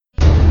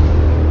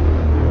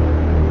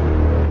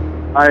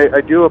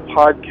I do a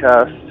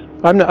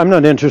podcast. I'm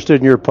not interested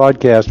in your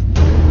podcast.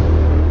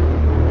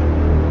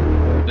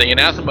 The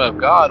anathema of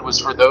God was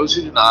for those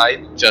who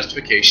denied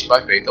justification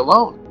by faith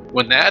alone.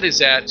 When that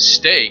is at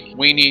stake,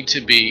 we need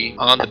to be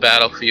on the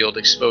battlefield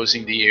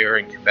exposing the error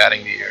and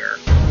combating the error.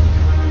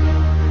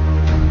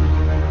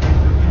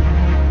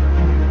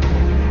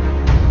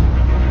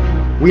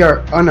 We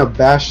are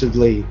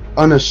unabashedly,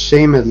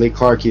 unashamedly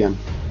Clarkian.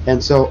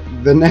 And so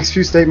the next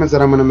few statements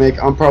that I'm going to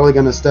make, I'm probably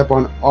going to step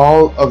on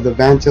all of the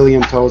Van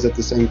Tillian toes at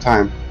the same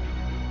time.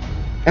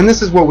 And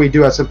this is what we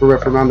do at Semper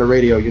Reformanda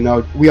Radio. You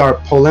know, we are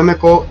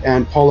polemical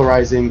and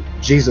polarizing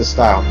Jesus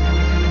style.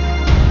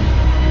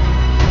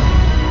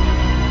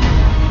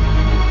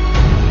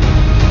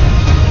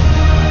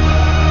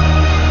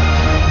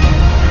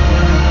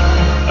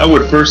 I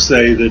would first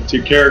say that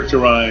to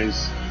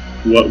characterize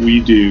what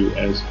we do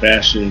as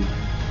bashing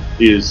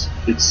is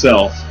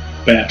itself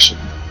bashing.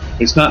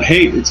 It's not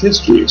hate, it's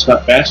history. It's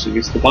not bashing,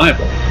 it's the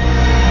Bible.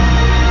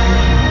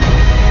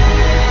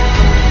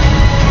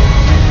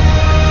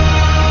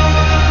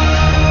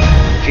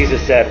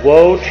 Jesus said,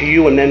 "Woe to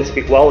you when men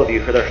speak well of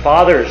you, for their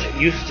fathers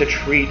used to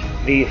treat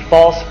the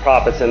false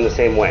prophets in the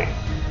same way,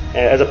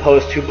 as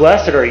opposed to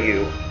blessed are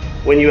you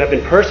when you have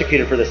been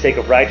persecuted for the sake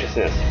of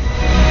righteousness."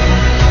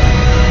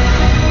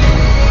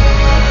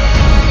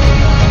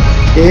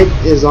 It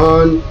is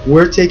on.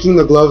 We're taking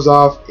the gloves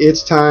off.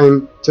 It's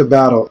time to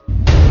battle.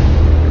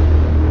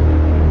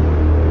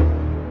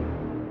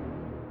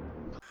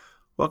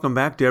 Welcome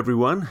back to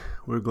everyone.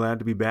 We're glad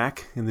to be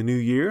back in the new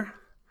year.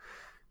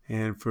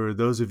 And for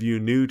those of you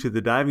new to the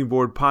Diving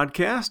Board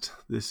podcast,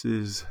 this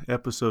is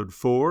episode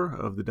 4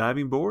 of the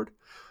Diving Board.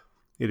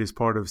 It is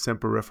part of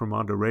Semper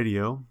Reformanda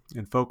Radio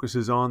and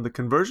focuses on the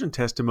conversion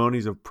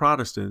testimonies of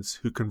Protestants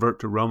who convert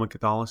to Roman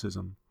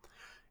Catholicism.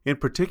 In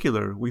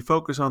particular, we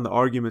focus on the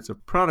arguments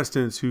of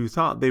Protestants who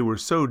thought they were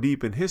so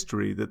deep in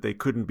history that they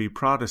couldn't be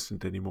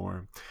Protestant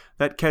anymore.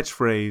 That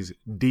catchphrase,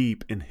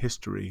 deep in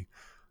history,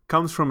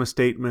 comes from a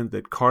statement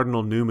that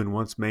Cardinal Newman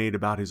once made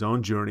about his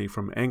own journey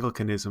from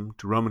Anglicanism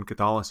to Roman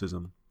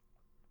Catholicism.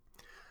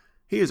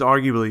 He is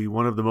arguably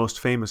one of the most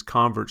famous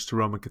converts to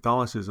Roman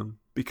Catholicism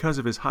because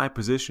of his high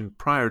position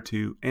prior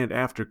to and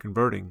after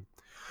converting.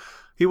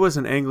 He was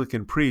an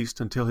Anglican priest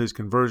until his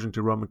conversion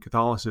to Roman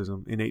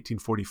Catholicism in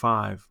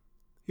 1845.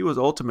 He was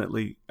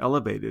ultimately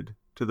elevated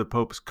to the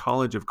Pope's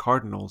College of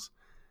Cardinals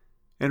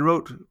and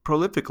wrote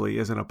prolifically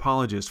as an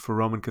apologist for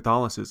Roman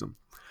Catholicism.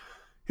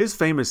 His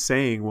famous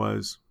saying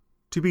was,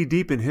 "To be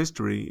deep in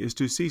history is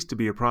to cease to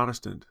be a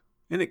Protestant,"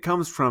 and it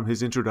comes from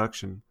his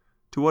introduction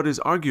to what is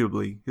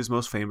arguably his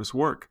most famous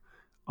work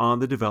on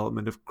the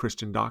development of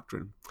Christian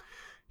doctrine.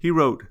 He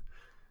wrote,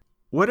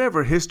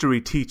 "Whatever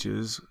history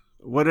teaches,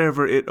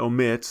 whatever it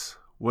omits,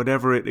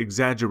 whatever it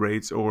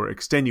exaggerates or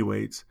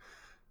extenuates,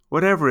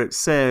 whatever it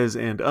says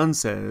and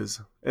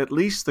unsays, at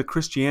least the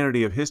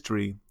Christianity of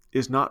history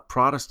is not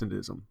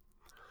Protestantism.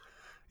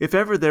 If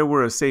ever there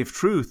were a safe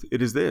truth,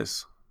 it is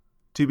this: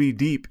 to be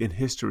deep in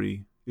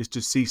history is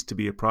to cease to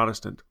be a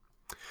Protestant."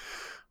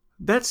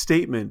 That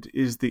statement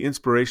is the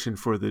inspiration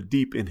for the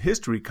deep in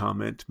history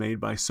comment made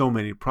by so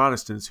many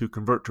Protestants who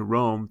convert to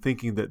Rome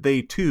thinking that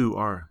they too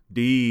are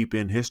deep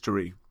in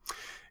history.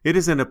 It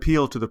is an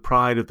appeal to the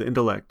pride of the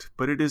intellect,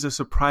 but it is a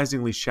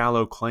surprisingly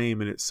shallow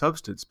claim in its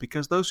substance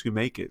because those who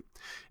make it,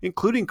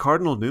 including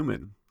Cardinal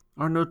Newman,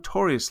 are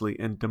notoriously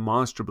and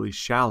demonstrably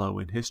shallow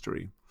in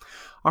history.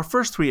 Our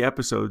first 3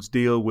 episodes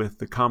deal with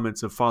the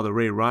comments of Father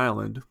Ray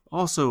Ryland,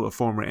 also a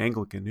former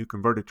Anglican who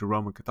converted to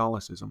Roman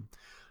Catholicism,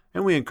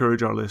 and we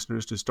encourage our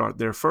listeners to start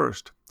there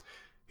first.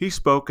 He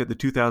spoke at the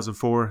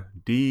 2004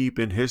 Deep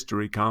in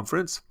History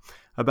conference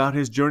about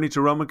his journey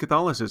to Roman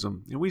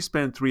Catholicism, and we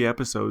spent 3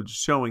 episodes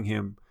showing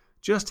him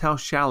just how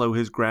shallow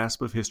his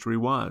grasp of history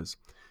was.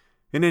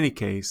 In any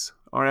case,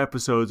 our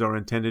episodes are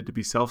intended to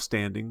be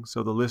self-standing,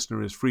 so the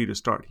listener is free to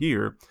start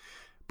here,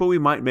 but we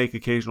might make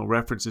occasional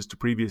references to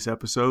previous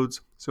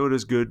episodes, so it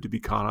is good to be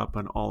caught up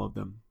on all of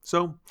them.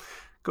 So,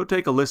 go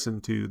take a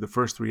listen to the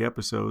first 3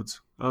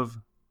 episodes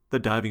of The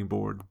Diving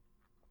Board.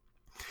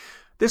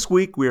 This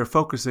week we are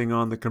focusing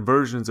on the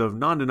conversions of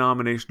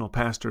non-denominational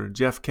pastor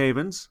Jeff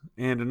Cavins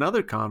and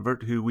another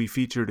convert who we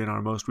featured in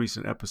our most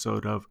recent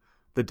episode of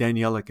The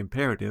Danielic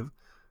Imperative,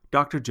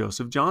 Dr.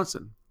 Joseph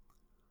Johnson.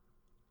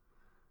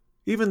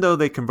 Even though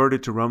they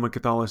converted to Roman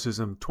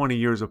Catholicism 20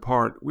 years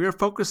apart, we are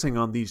focusing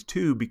on these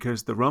two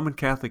because the Roman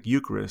Catholic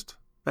Eucharist,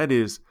 that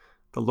is,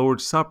 the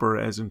Lord's Supper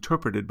as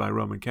interpreted by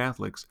Roman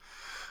Catholics,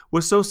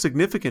 was so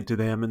significant to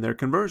them in their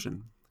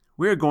conversion.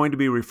 We are going to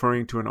be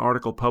referring to an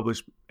article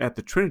published at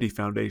the Trinity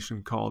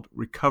Foundation called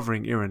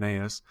Recovering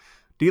Irenaeus,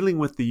 dealing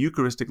with the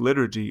Eucharistic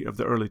liturgy of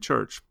the early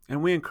church,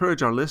 and we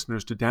encourage our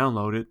listeners to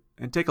download it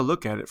and take a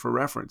look at it for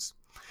reference.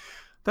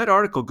 That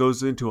article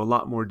goes into a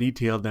lot more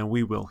detail than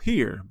we will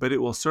here, but it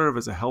will serve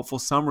as a helpful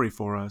summary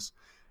for us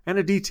and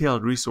a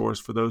detailed resource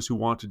for those who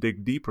want to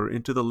dig deeper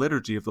into the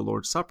liturgy of the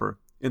Lord's Supper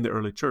in the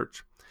early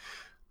church.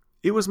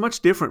 It was much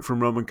different from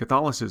Roman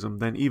Catholicism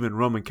than even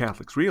Roman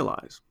Catholics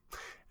realize,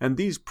 and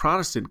these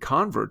Protestant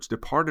converts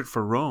departed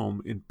for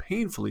Rome in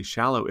painfully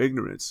shallow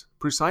ignorance,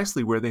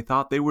 precisely where they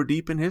thought they were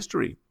deep in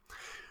history.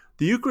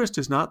 The Eucharist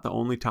is not the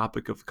only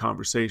topic of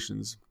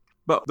conversations,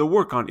 but the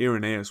work on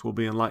Irenaeus will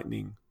be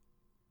enlightening,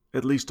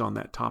 at least on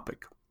that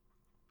topic.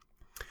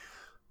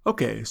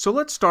 Okay, so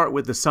let's start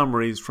with the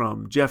summaries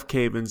from Jeff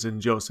Cavins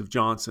and Joseph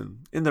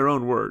Johnson, in their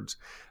own words.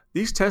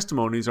 These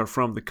testimonies are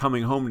from the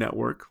Coming Home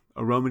Network,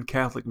 a Roman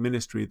Catholic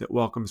ministry that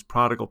welcomes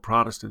prodigal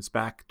Protestants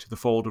back to the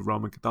fold of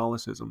Roman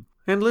Catholicism.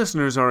 And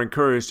listeners are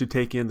encouraged to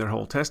take in their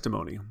whole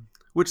testimony,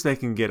 which they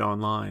can get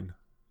online.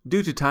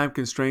 Due to time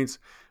constraints,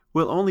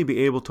 we'll only be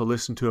able to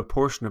listen to a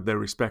portion of their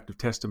respective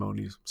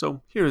testimonies.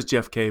 So here is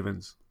Jeff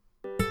Cavins.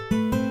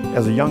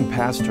 As a young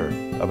pastor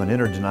of an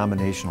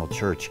interdenominational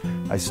church,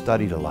 I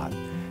studied a lot.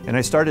 And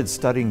I started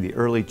studying the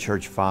early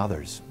church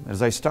fathers.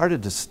 As I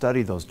started to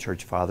study those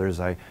church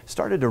fathers, I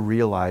started to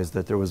realize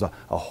that there was a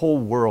whole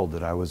world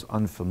that I was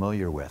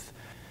unfamiliar with.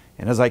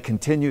 And as I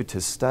continued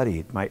to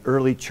study my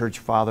early church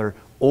father,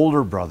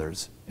 older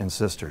brothers and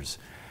sisters,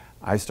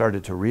 I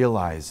started to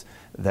realize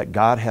that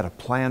God had a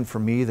plan for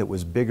me that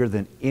was bigger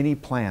than any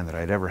plan that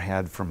I'd ever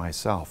had for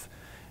myself.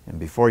 And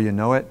before you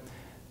know it,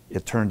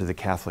 it turned to the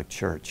Catholic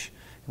Church.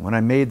 And when I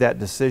made that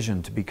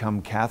decision to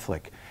become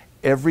Catholic,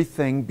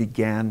 everything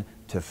began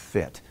to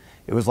fit.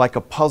 It was like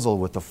a puzzle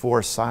with the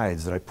four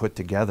sides that I put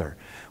together,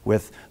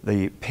 with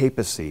the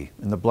papacy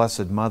and the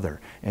Blessed Mother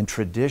and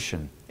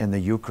tradition and the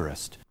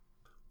Eucharist.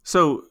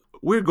 So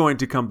we're going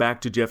to come back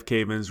to Jeff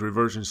Cavins'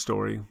 reversion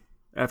story.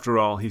 After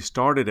all, he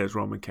started as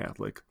Roman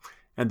Catholic,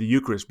 and the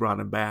Eucharist brought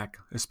him back,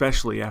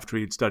 especially after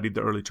he had studied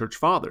the early church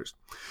fathers.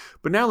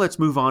 But now let's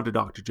move on to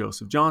Dr.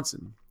 Joseph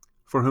Johnson,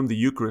 for whom the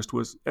Eucharist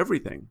was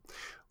everything.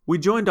 We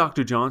joined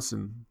Dr.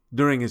 Johnson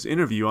during his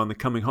interview on the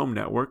Coming Home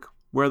Network,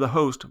 where the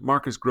host,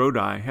 Marcus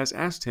Grodi, has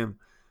asked him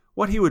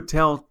what he would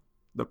tell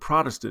the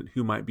Protestant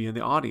who might be in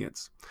the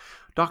audience.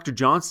 Dr.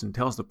 Johnson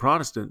tells the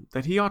Protestant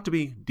that he ought to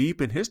be deep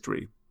in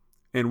history,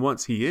 and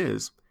once he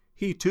is,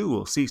 he too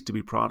will cease to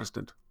be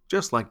Protestant,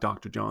 just like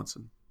Dr.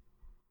 Johnson.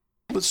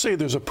 Let's say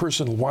there's a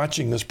person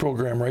watching this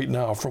program right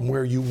now from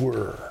where you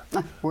were.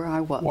 Where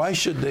I was. Why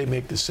should they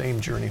make the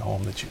same journey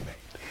home that you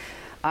made?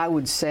 I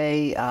would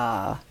say,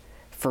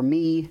 for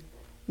me,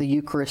 the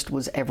Eucharist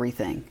was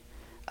everything.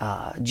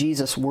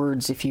 Jesus'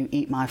 words, if you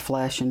eat my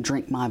flesh and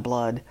drink my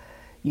blood,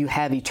 you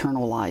have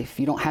eternal life.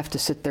 You don't have to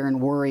sit there and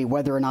worry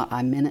whether or not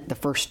I meant it the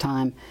first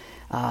time.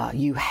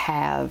 You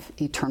have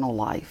eternal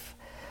life.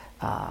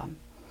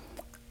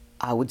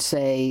 I would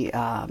say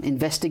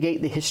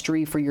investigate the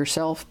history for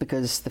yourself,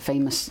 because the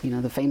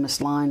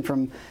famous line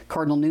from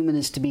Cardinal Newman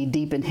is to be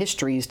deep in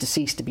history is to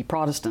cease to be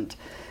Protestant.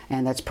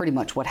 And that's pretty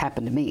much what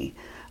happened to me.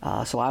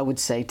 So I would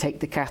say take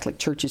the Catholic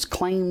Church's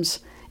claims,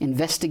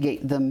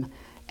 investigate them,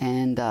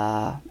 and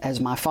as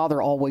my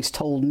father always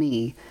told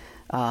me,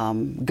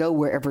 go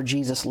wherever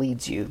Jesus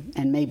leads you,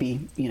 and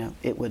maybe,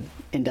 it would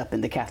end up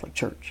in the Catholic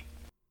Church.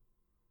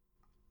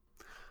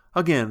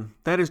 Again,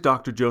 that is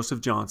Dr.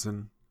 Joseph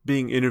Johnson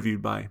being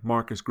interviewed by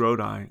Marcus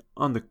Grodi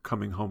on the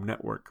Coming Home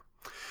Network.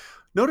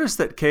 Notice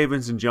that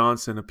Cavins and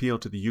Johnson appeal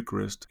to the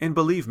Eucharist, and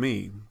believe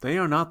me, they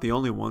are not the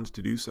only ones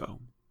to do so.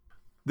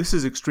 This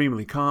is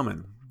extremely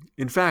common.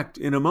 In fact,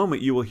 in a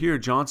moment you will hear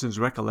Johnson's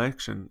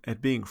recollection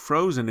at being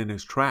frozen in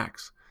his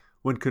tracks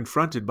when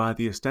confronted by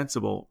the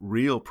ostensible,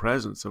 real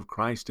presence of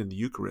Christ in the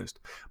Eucharist.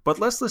 But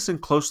let's listen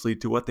closely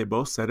to what they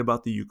both said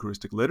about the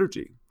Eucharistic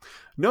liturgy.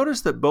 Notice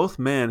that both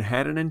men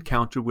had an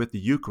encounter with the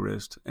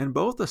Eucharist, and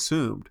both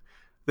assumed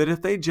that if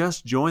they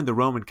just joined the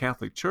Roman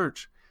Catholic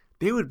Church,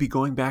 they would be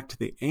going back to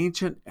the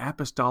ancient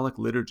apostolic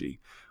liturgy,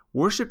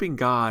 worshiping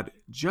God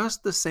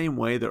just the same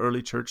way the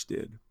early church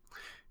did.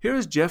 Here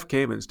is Jeff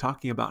Cavins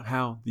talking about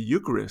how the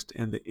Eucharist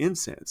and the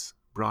incense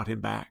brought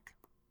him back.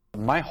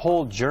 My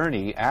whole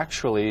journey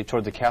actually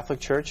toward the Catholic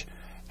Church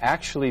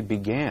actually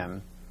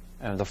began,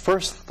 the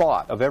first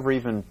thought of ever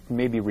even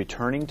maybe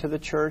returning to the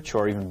church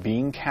or even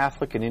being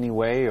Catholic in any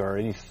way or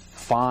any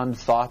fond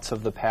thoughts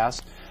of the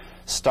past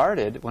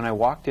started when I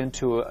walked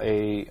into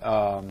a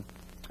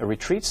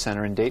retreat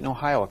center in Dayton,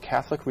 Ohio, a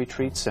Catholic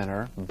retreat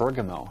center,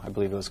 Bergamo, I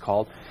believe it was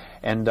called.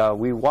 And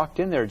we walked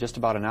in there just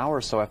about an hour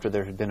or so after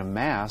there had been a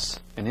Mass,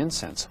 and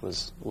incense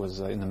was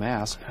in the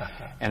Mass.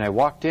 And I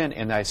walked in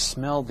and I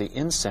smelled the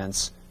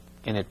incense,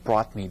 and it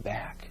brought me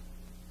back.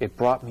 It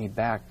brought me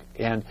back.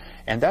 And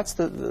that's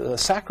the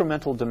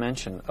sacramental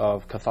dimension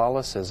of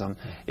Catholicism,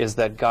 is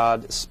that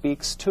God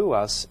speaks to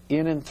us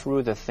in and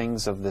through the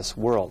things of this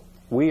world.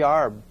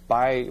 We're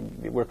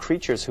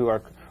creatures who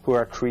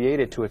are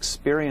created to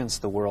experience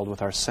the world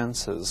with our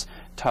senses: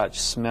 touch,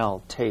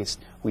 smell, taste.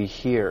 We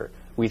hear,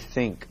 we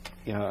think.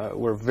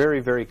 We're very,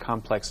 very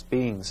complex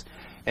beings.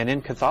 And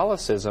in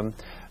Catholicism,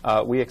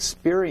 we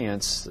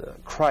experience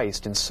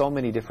Christ in so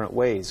many different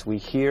ways. We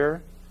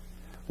hear,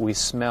 we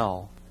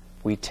smell,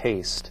 we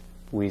taste,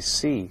 we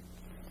see.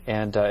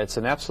 And it's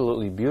an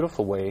absolutely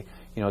beautiful way,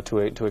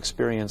 to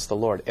experience the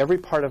Lord. Every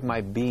part of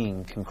my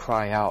being can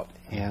cry out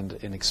and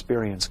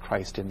experience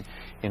Christ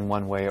in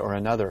one way or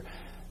another.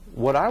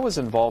 What I was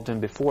involved in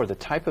before, the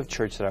type of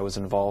church that I was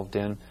involved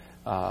in,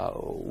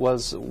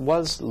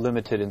 was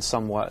limited in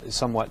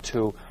somewhat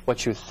to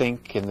what you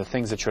think and the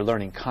things that you're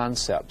learning,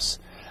 concepts.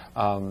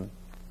 And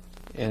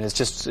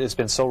it's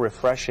been so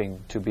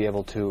refreshing to be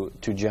able to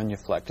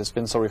genuflect. It's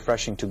been so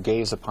refreshing to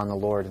gaze upon the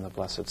Lord in the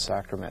Blessed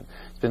Sacrament.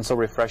 It's been so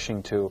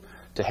refreshing to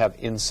have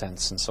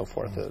incense and so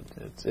forth.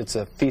 It's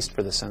a feast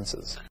for the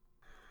senses.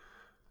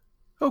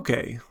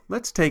 Okay,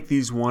 let's take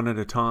these one at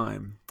a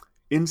time.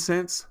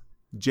 Incense,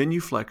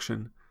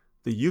 genuflection,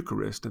 the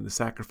Eucharist and the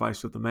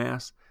sacrifice of the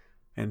Mass,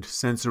 and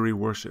sensory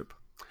worship.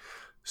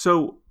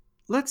 So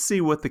let's see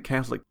what the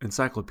Catholic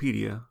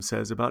Encyclopedia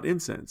says about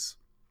incense.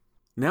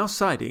 Now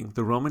citing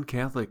the Roman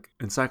Catholic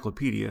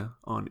Encyclopedia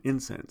on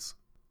incense.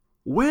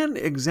 When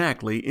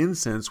exactly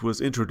incense was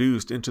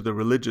introduced into the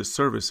religious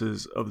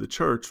services of the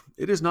Church,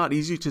 it is not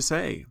easy to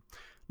say.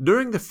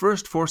 During the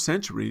first 4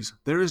 centuries,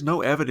 there is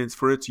no evidence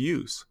for its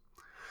use.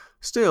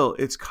 Still,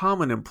 its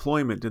common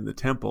employment in the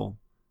temple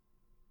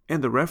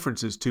and the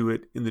references to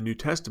it in the New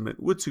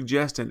Testament would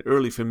suggest an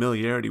early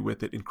familiarity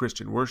with it in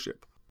Christian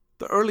worship.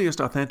 The earliest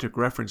authentic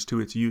reference to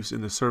its use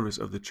in the service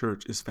of the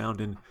Church is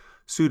found in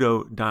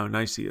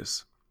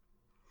Pseudo-Dionysius.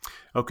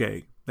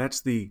 Okay,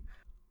 that's the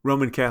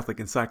Roman Catholic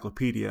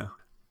Encyclopedia.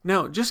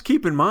 Now, just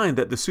keep in mind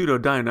that the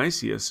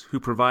Pseudo-Dionysius, who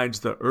provides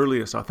the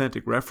earliest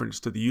authentic reference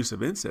to the use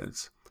of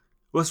incense,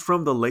 was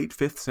from the late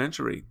 5th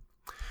century.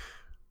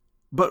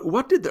 But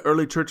what did the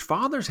early Church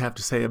Fathers have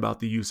to say about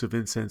the use of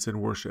incense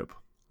in worship?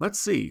 Let's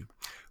see.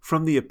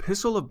 From the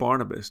Epistle of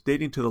Barnabas,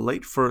 dating to the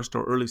late 1st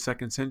or early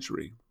 2nd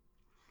century.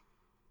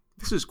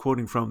 This is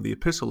quoting from the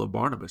Epistle of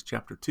Barnabas,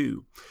 chapter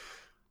 2.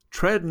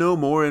 Tread no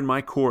more in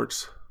my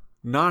courts,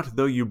 not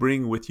though you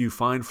bring with you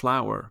fine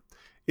flour.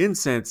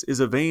 Incense is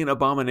a vain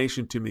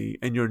abomination to me,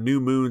 and your new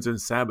moons and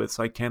Sabbaths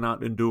I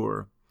cannot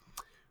endure.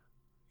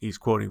 He's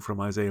quoting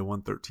from Isaiah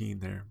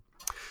 1:13 there.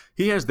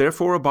 He has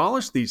therefore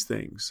abolished these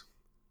things,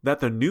 that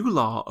the new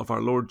law of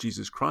our Lord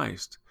Jesus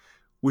Christ,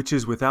 which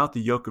is without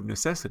the yoke of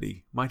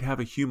necessity, might have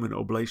a human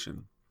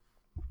oblation.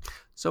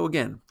 So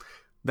again,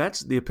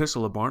 that's the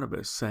Epistle of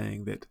Barnabas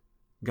saying that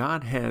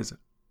God has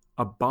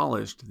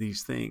abolished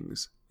these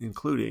things,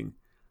 including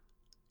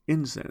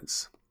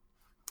incense.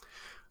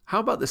 How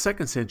about the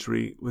 2nd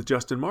century with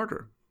Justin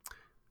Martyr?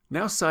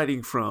 Now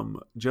citing from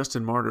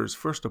Justin Martyr's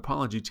First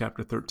Apology,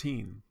 chapter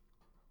 13.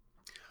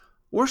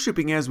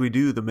 Worshipping as we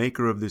do the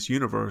Maker of this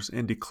universe,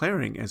 and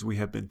declaring, as we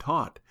have been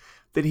taught,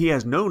 that he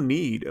has no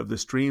need of the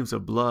streams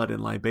of blood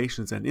and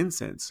libations and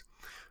incense,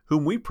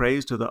 whom we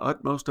praise to the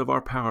utmost of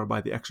our power by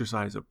the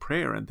exercise of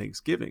prayer and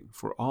thanksgiving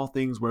for all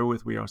things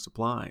wherewith we are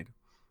supplied.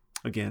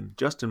 Again,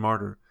 Justin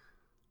Martyr,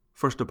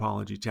 First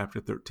Apology, chapter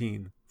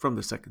 13, from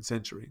the 2nd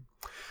century.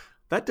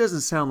 That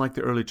doesn't sound like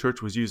the early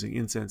church was using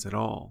incense at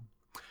all.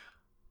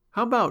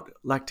 How about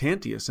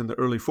Lactantius in the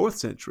early 4th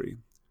century,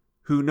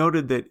 who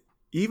noted that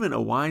even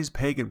a wise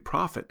pagan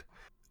prophet,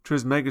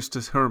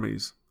 Trismegistus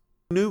Hermes,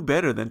 knew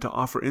better than to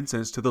offer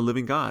incense to the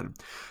living God.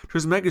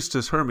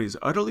 Trismegistus Hermes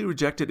utterly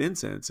rejected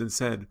incense and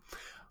said,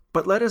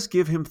 "But let us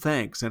give him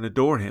thanks and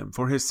adore him,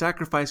 for his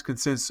sacrifice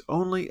consists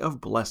only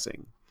of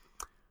blessing."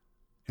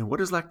 And what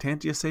does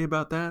Lactantius say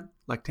about that?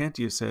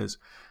 Lactantius says,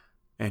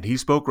 "And he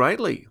spoke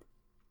rightly."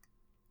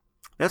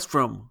 That's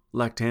from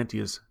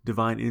Lactantius'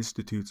 Divine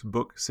Institutes,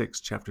 Book 6,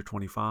 Chapter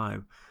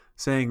 25,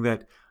 saying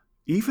that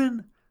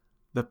even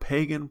the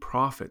pagan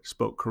prophet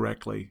spoke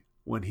correctly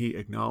when he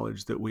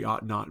acknowledged that we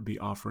ought not be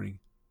offering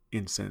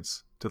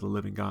incense to the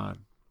living God.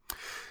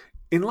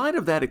 In light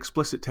of that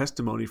explicit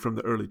testimony from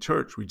the early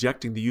church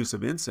rejecting the use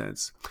of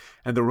incense,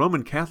 and the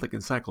Roman Catholic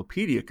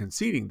Encyclopedia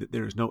conceding that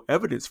there is no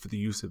evidence for the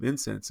use of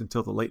incense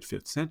until the late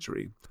 5th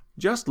century,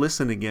 just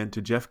listen again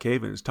to Jeff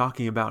Cavins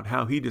talking about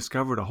how he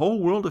discovered a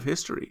whole world of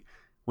history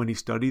when he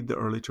studied the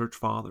early church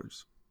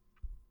fathers.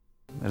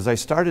 As I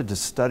started to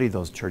study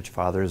those church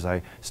fathers,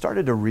 I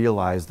started to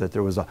realize that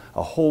there was a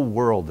whole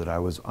world that I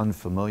was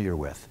unfamiliar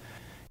with.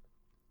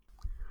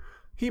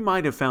 He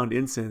might have found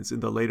incense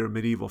in the later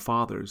medieval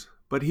fathers,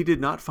 but he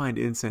did not find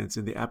incense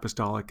in the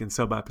apostolic and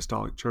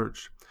sub-apostolic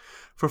church.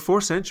 For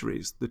 4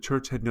 centuries, the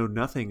church had known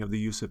nothing of the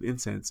use of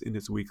incense in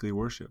its weekly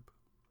worship.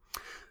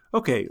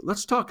 Okay,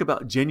 let's talk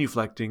about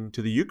genuflecting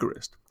to the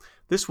Eucharist.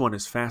 This one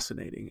is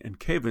fascinating, and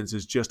Cavins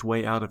is just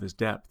way out of his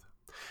depth.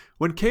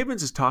 When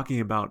Cavins is talking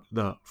about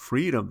the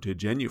freedom to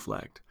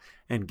genuflect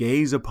and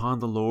gaze upon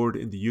the Lord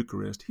in the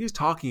Eucharist, he is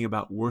talking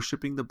about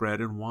worshiping the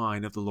bread and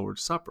wine of the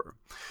Lord's Supper.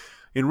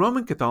 In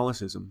Roman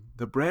Catholicism,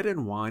 the bread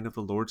and wine of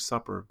the Lord's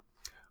Supper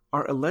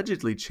are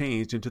allegedly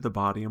changed into the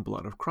body and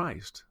blood of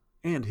Christ,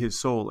 and his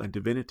soul and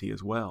divinity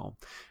as well,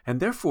 and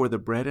therefore the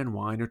bread and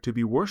wine are to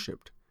be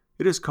worshipped.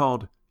 It is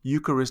called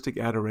Eucharistic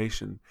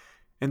adoration,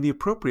 and the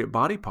appropriate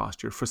body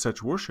posture for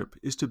such worship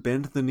is to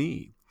bend the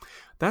knee.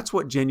 That's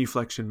what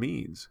genuflection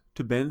means,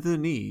 to bend the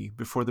knee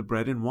before the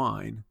bread and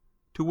wine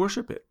to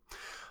worship it.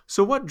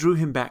 So what drew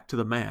him back to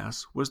the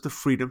Mass was the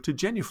freedom to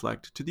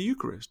genuflect to the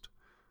Eucharist.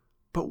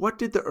 But what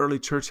did the early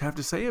church have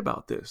to say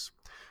about this?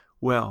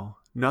 Well,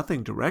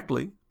 nothing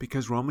directly,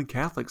 because Roman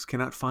Catholics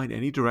cannot find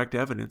any direct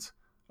evidence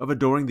of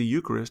adoring the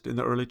Eucharist in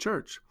the early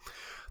church?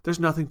 There's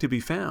nothing to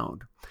be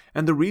found,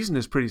 and the reason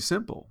is pretty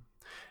simple.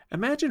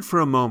 Imagine for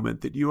a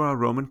moment that you are a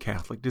Roman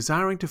Catholic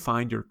desiring to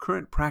find your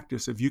current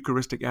practice of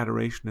Eucharistic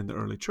adoration in the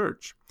early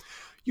church.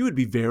 You would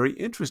be very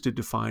interested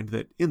to find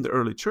that in the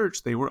early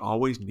church they were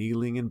always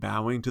kneeling and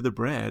bowing to the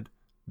bread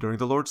during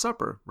the Lord's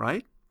Supper,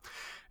 right?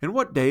 And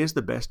what day is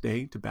the best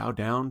day to bow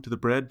down to the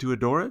bread to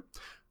adore it?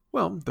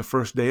 Well, the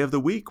first day of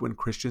the week when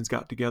Christians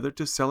got together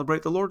to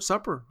celebrate the Lord's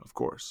Supper, of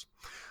course.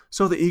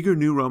 So the eager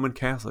new Roman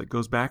Catholic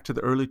goes back to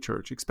the early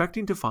church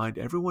expecting to find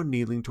everyone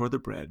kneeling toward the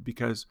bread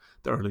because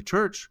the early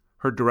church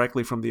heard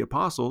directly from the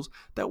apostles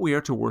that we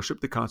are to worship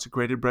the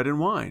consecrated bread and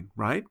wine,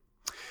 right?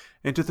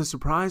 And to the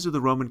surprise of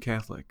the Roman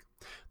Catholic,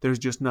 there's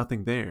just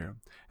nothing there,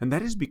 and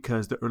that is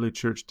because the early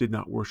church did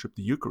not worship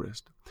the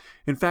Eucharist.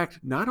 In fact,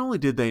 not only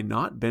did they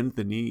not bend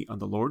the knee on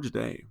the Lord's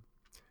Day,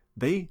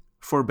 they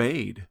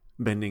forbade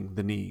bending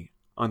the knee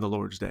on the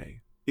Lord's Day.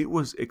 It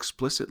was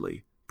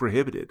explicitly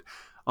prohibited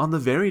on the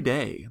very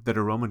day that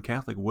a Roman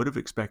Catholic would have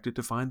expected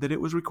to find that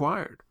it was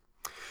required.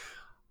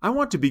 I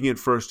want to begin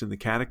first in the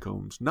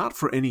catacombs, not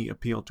for any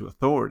appeal to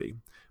authority,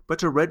 but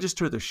to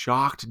register the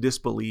shocked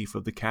disbelief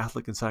of the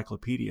Catholic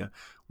Encyclopedia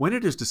when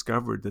it is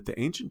discovered that the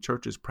ancient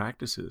church's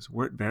practices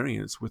were at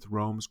variance with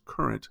Rome's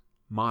current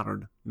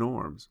modern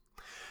norms.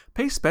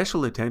 Pay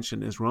special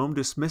attention as Rome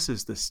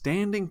dismisses the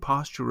standing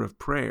posture of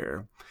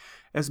prayer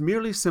as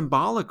merely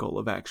symbolical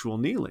of actual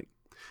kneeling.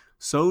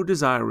 So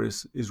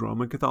desirous is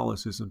Roman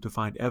Catholicism to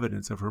find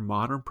evidence of her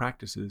modern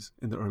practices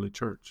in the early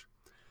church.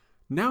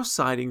 Now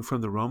citing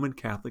from the Roman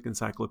Catholic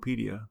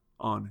Encyclopedia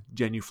on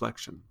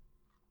genuflection.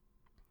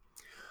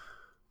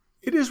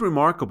 It is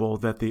remarkable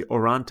that the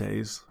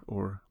orantes,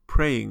 or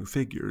praying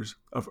figures,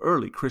 of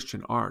early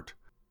Christian art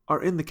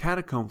are in the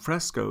catacomb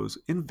frescoes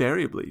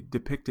invariably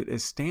depicted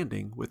as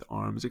standing with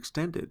arms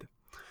extended.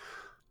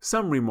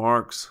 Some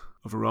remarks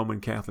of a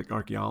Roman Catholic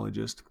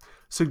archaeologist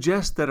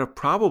suggest that a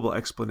probable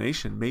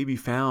explanation may be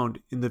found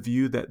in the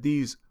view that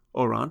these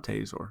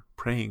orantes, or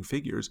praying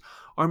figures,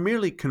 are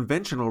merely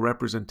conventional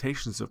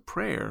representations of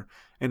prayer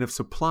and of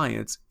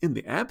suppliance in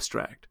the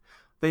abstract.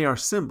 They are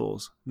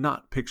symbols,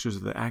 not pictures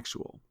of the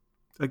actual.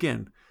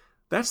 Again,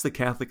 that's the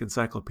Catholic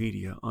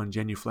Encyclopedia on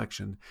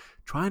genuflection,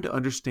 trying to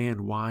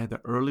understand why the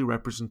early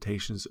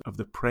representations of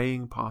the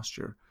praying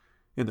posture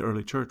in the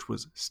early church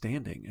was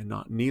standing and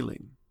not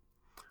kneeling.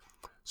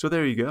 So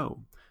there you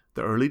go.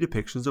 The early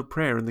depictions of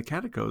prayer in the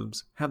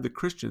catacombs have the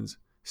Christians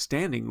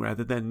standing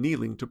rather than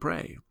kneeling to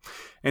pray.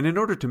 And in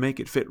order to make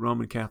it fit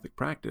Roman Catholic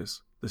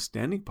practice, the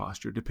standing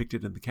posture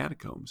depicted in the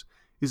catacombs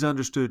is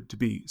understood to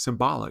be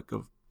symbolic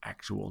of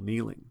actual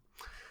kneeling.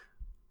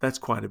 That's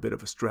quite a bit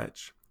of a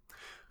stretch.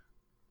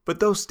 But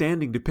those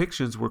standing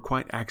depictions were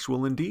quite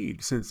actual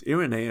indeed, since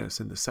Irenaeus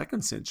in the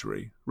 2nd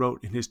century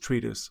wrote in his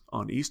treatise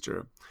on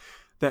Easter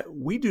that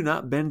we do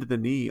not bend the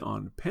knee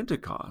on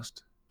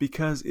Pentecost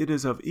because it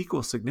is of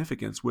equal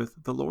significance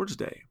with the Lord's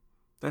Day.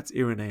 That's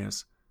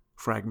Irenaeus,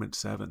 Fragment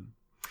 7.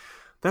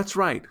 That's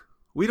right,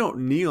 we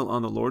don't kneel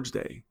on the Lord's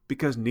Day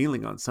because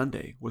kneeling on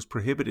Sunday was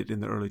prohibited in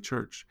the early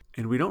church,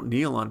 and we don't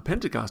kneel on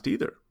Pentecost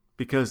either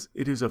because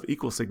it is of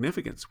equal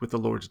significance with the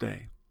Lord's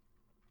Day.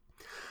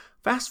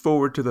 Fast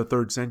forward to the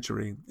 3rd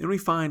century, and we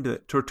find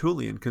that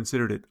Tertullian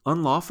considered it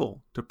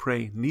unlawful to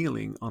pray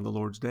kneeling on the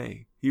Lord's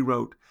Day. He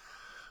wrote,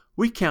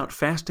 "We count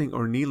fasting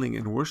or kneeling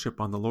in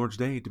worship on the Lord's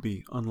Day to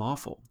be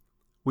unlawful.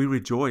 We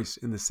rejoice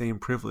in the same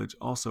privilege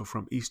also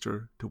from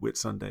Easter to Whit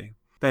Sunday.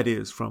 That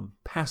is, from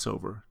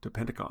Passover to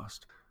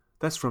Pentecost."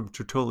 That's from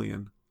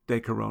Tertullian, De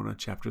Corona,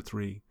 chapter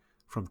 3,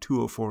 from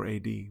 204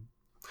 AD.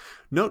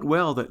 Note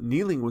well that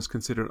kneeling was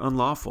considered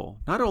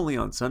unlawful not only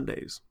on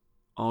Sundays,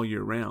 all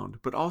year round,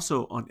 but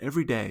also on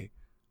every day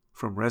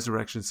from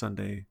Resurrection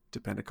Sunday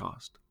to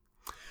Pentecost.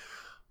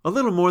 A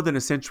little more than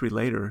a century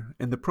later,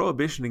 and the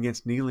prohibition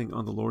against kneeling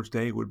on the Lord's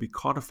Day would be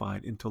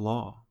codified into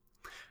law.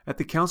 At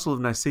the Council of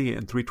Nicaea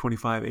in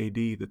 325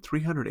 AD, the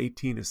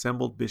 318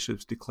 assembled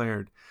bishops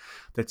declared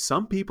that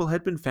some people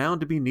had been found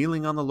to be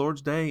kneeling on the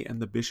Lord's Day,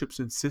 and the bishops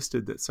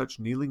insisted that such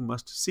kneeling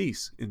must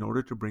cease in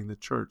order to bring the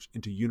church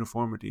into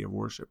uniformity of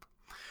worship.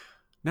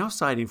 Now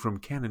citing from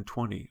Canon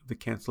 20 of the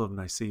Council of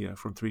Nicaea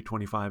from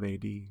 325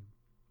 AD.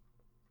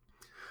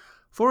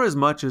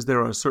 Forasmuch as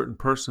there are certain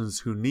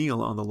persons who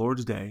kneel on the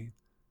Lord's Day,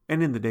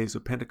 and in the days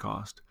of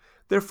Pentecost,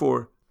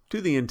 therefore,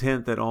 to the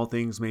intent that all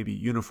things may be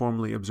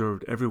uniformly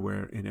observed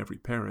everywhere in every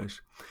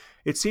parish,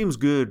 it seems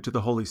good to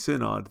the Holy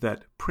Synod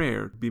that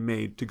prayer be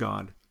made to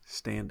God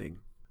standing.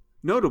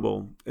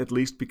 Notable, at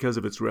least because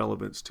of its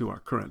relevance to our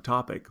current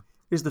topic,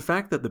 is the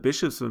fact that the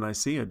bishops of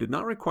Nicaea did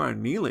not require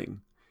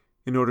kneeling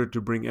in order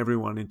to bring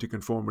everyone into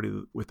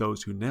conformity with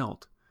those who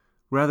knelt.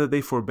 Rather,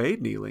 they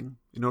forbade kneeling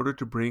in order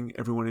to bring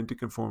everyone into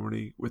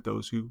conformity with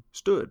those who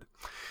stood.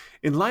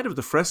 In light of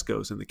the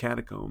frescoes in the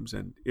catacombs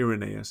and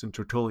Irenaeus and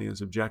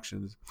Tertullian's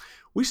objections,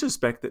 we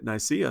suspect that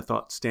Nicaea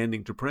thought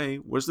standing to pray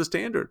was the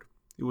standard.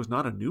 It was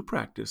not a new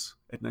practice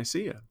at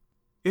Nicaea.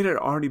 It had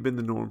already been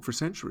the norm for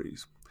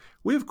centuries.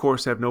 We, of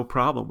course, have no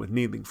problem with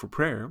kneeling for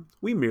prayer.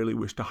 We merely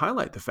wish to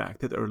highlight the fact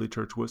that the early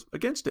church was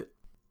against it.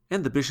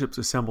 And the bishops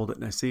assembled at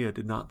Nicaea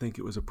did not think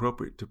it was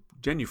appropriate to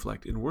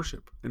genuflect in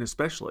worship, and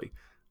especially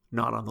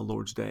not on the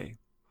Lord's Day.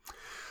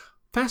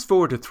 Fast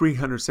forward to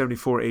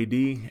 374 AD,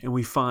 and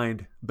we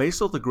find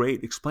Basil the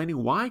Great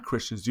explaining why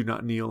Christians do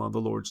not kneel on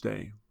the Lord's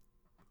Day.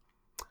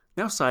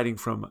 Now citing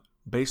from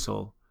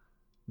Basil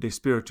de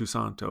Spiritu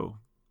Santo,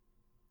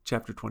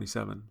 chapter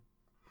 27.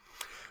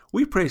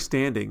 We pray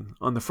standing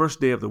on the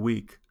first day of the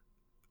week,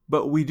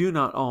 but we do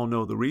not all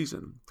know the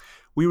reason.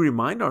 We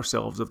remind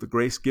ourselves of the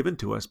grace given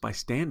to us by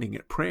standing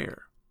at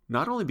prayer,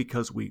 not only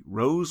because we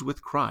rose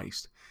with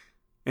Christ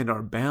and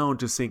are bound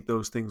to seek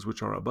those things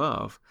which are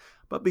above,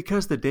 but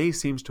because the day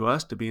seems to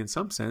us to be in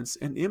some sense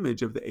an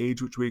image of the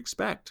age which we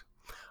expect.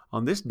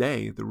 On this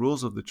day, the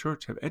rules of the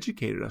Church have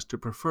educated us to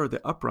prefer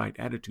the upright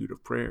attitude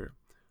of prayer.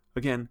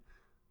 Again,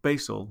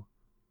 Basil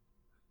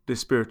de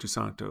Spiritu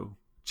Santo,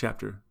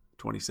 chapter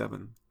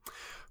 27.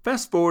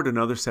 Fast forward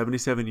another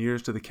 77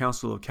 years to the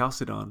Council of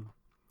Chalcedon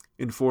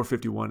in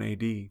 451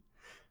 AD,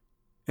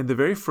 and the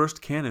very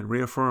first canon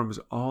reaffirms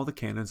all the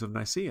canons of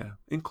Nicaea,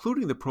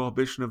 including the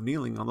prohibition of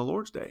kneeling on the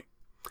Lord's Day.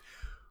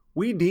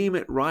 We deem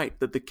it right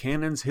that the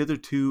canons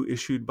hitherto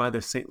issued by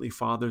the saintly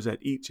fathers at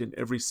each and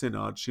every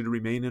synod should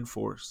remain in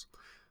force.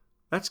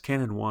 That's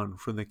Canon 1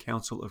 from the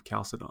Council of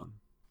Chalcedon.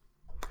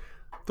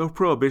 Though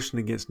prohibition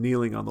against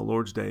kneeling on the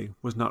Lord's Day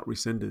was not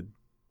rescinded.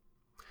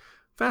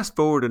 Fast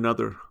forward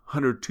another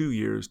 102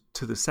 years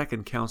to the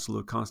Second Council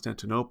of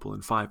Constantinople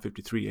in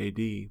 553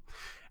 AD,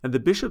 and the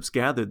bishops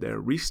gathered there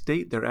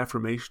restate their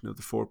affirmation of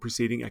the four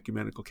preceding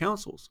ecumenical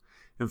councils,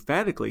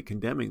 emphatically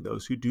condemning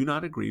those who do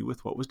not agree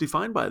with what was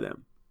defined by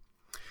them.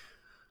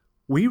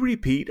 We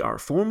repeat our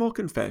formal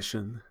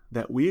confession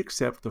that we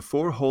accept the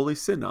four holy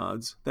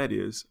synods, that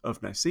is,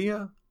 of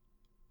Nicaea,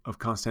 of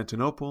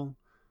Constantinople,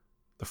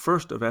 the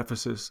first of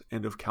Ephesus,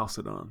 and of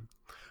Chalcedon.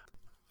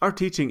 Our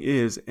teaching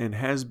is and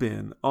has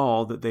been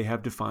all that they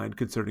have defined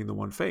concerning the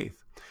one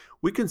faith.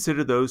 We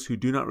consider those who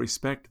do not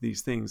respect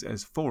these things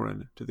as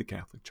foreign to the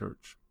Catholic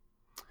Church.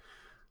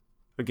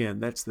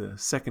 Again, that's the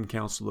Second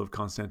Council of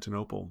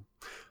Constantinople.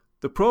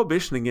 The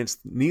prohibition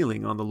against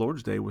kneeling on the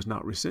Lord's Day was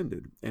not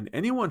rescinded, and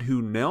anyone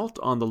who knelt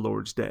on the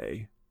Lord's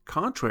Day,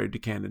 contrary to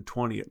Canon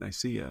 20 at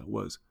Nicaea,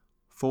 was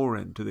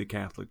foreign to the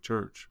Catholic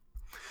Church.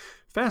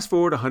 Fast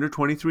forward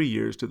 123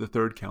 years to the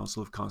Third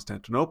Council of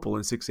Constantinople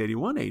in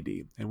 681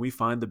 AD, and we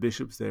find the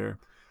bishops there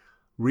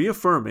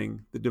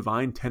reaffirming the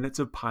divine tenets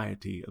of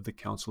piety of the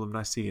Council of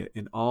Nicaea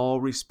in all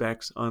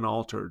respects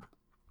unaltered.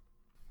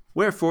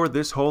 Wherefore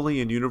this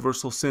holy and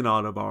universal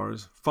synod of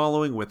ours,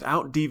 following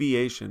without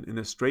deviation in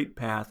a straight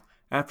path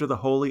after the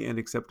holy and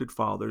accepted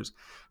fathers,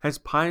 has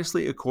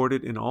piously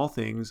accorded in all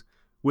things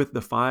with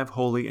the five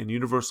holy and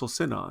universal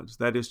synods,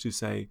 that is to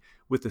say,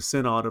 with the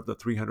synod of the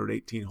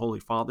 318 holy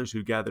fathers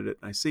who gathered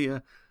at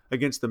Nicaea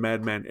against the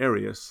madman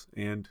Arius,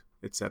 and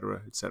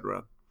etc.,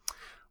 etc.,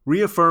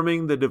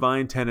 reaffirming the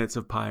divine tenets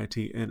of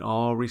piety in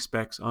all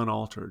respects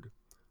unaltered.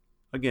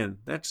 Again,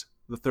 that's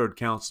the Third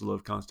Council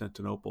of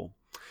Constantinople.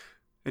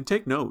 And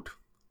take note,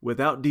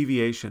 without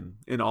deviation,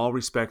 in all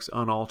respects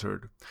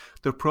unaltered,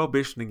 the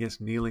prohibition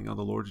against kneeling on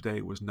the Lord's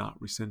Day was not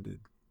rescinded.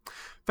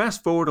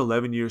 Fast forward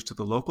 11 years to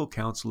the local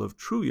council of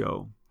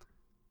Trullo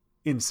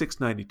in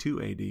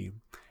 692 AD,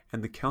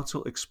 and the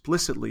council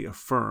explicitly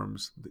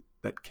affirms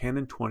that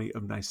Canon 20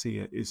 of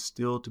Nicaea is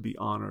still to be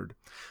honored.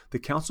 The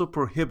council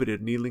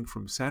prohibited kneeling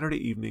from Saturday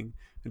evening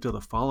until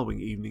the following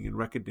evening in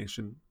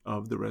recognition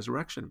of the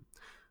resurrection.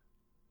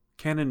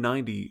 Canon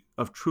 90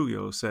 of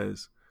Trullo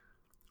says,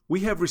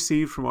 "We have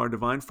received from our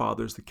divine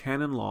fathers the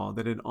canon law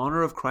that in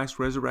honor of Christ's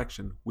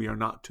resurrection we are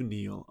not to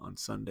kneel on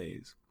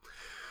Sundays."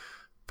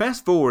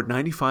 Fast forward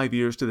 95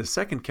 years to the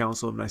Second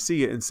Council of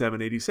Nicaea in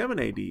 787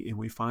 AD, and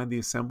we find the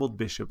assembled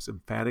bishops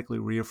emphatically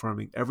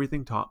reaffirming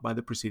everything taught by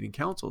the preceding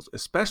councils,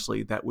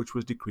 especially that which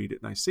was decreed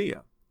at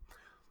Nicaea.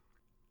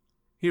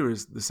 Here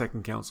is the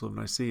Second Council of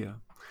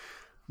Nicaea.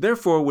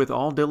 "Therefore, with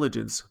all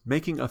diligence,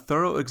 making a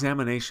thorough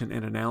examination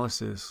and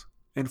analysis,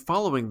 and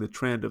following the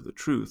trend of the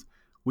truth,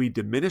 we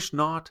diminish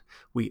not,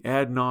 we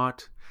add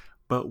not,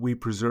 but we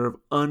preserve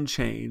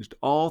unchanged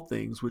all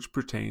things which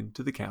pertain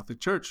to the Catholic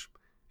Church,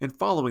 and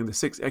following the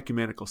 6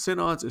 ecumenical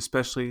synods,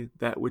 especially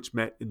that which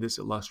met in this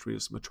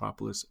illustrious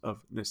metropolis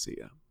of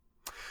Nicaea."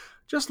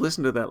 Just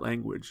listen to that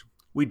language.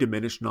 We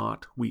diminish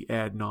not, we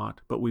add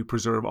not, but we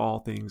preserve all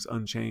things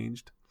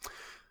unchanged.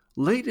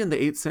 Late in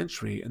the 8th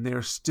century, and they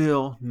are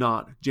still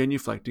not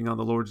genuflecting on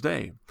the Lord's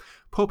Day.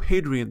 Pope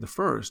Hadrian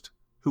I,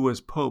 who was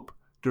Pope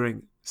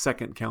during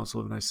Second Council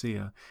of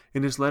Nicaea,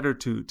 in his letter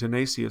to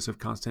Dionysius of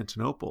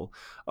Constantinople,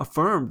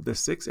 affirmed the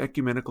 6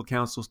 ecumenical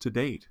councils to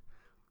date,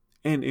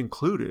 and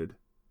included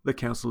the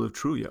Council of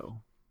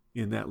Trullo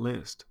in that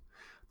list.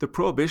 The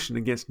prohibition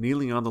against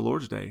kneeling on the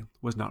Lord's Day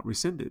was not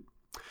rescinded.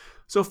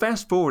 So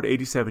fast forward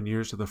 87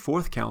 years to the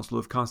Fourth Council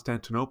of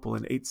Constantinople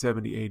in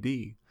 870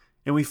 AD,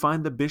 and we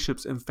find the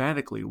bishops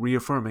emphatically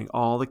reaffirming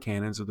all the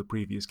canons of the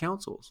previous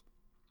councils.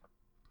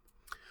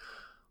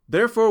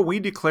 Therefore, we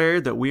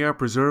declare that we are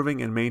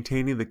preserving and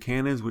maintaining the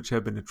canons which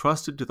have been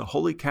entrusted to the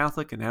Holy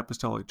Catholic and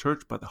Apostolic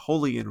Church by the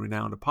holy and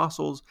renowned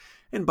apostles,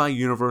 and by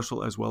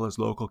universal as well as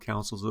local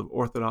councils of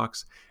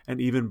Orthodox,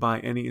 and even by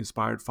any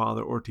inspired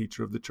father or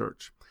teacher of the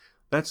Church.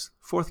 That's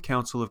Fourth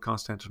Council of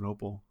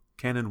Constantinople,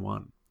 Canon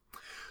 1.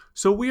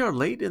 So we are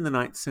late in the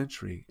 9th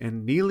century,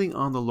 and kneeling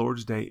on the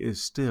Lord's Day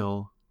is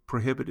still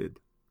prohibited.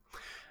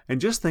 And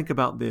just think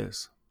about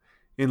this.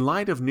 In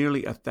light of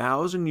nearly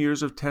 1,000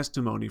 years of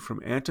testimony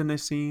from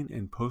ante-Nicene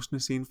and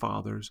post-Nicene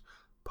fathers,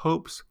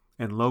 popes,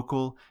 and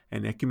local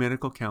and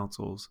ecumenical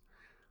councils,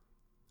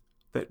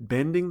 that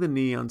bending the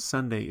knee on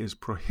Sunday is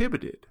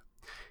prohibited,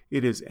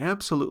 it is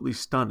absolutely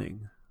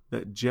stunning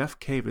that Jeff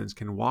Cavins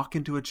can walk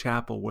into a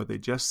chapel where they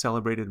just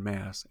celebrated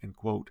Mass and,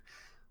 quote,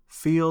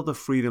 feel the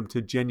freedom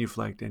to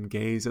genuflect and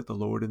gaze at the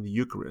Lord in the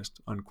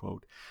Eucharist,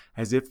 unquote,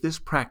 as if this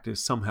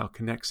practice somehow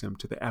connects him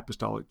to the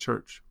Apostolic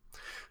Church.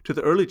 To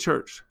the early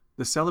Church,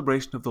 the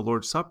celebration of the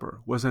Lord's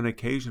Supper was an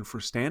occasion for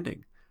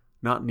standing,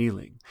 not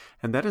kneeling,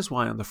 and that is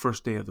why on the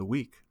first day of the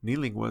week,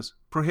 kneeling was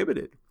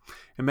prohibited.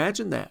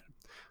 Imagine that.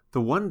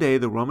 The one day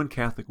the Roman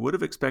Catholic would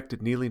have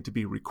expected kneeling to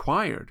be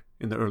required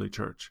in the early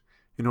Church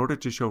in order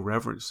to show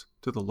reverence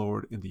to the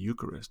Lord in the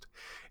Eucharist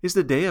is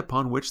the day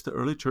upon which the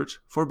early Church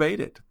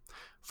forbade it.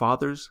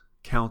 Fathers,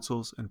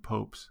 councils, and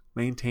popes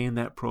maintained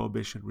that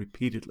prohibition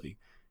repeatedly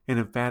and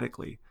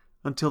emphatically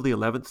until the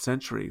 11th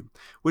century,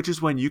 which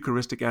is when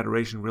Eucharistic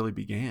adoration really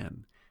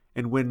began,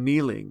 and when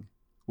kneeling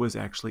was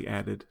actually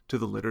added to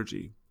the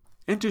liturgy.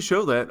 And to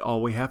show that,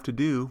 all we have to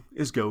do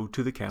is go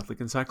to the Catholic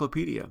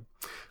Encyclopedia.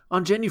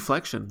 On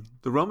genuflection,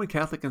 the Roman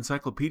Catholic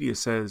Encyclopedia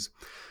says,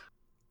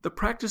 the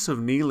practice of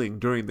kneeling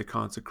during the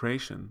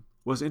consecration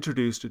was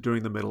introduced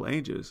during the Middle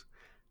Ages,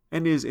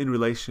 and is in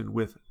relation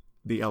with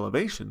the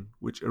elevation,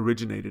 which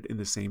originated in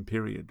the same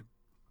period.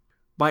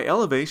 By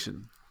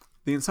elevation,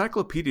 the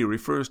encyclopedia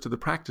refers to the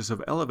practice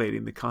of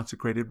elevating the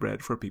consecrated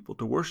bread for people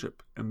to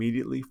worship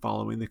immediately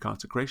following the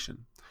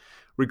consecration.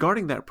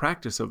 Regarding that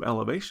practice of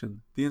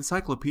elevation, the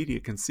encyclopedia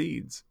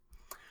concedes,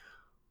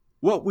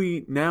 what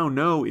we now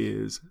know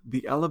is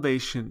the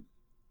elevation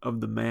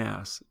of the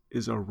Mass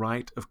is a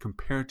rite of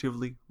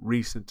comparatively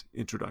recent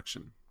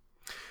introduction.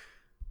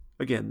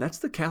 Again, that's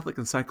the Catholic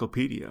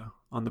Encyclopedia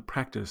on the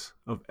practice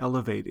of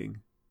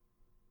elevating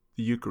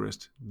the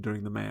Eucharist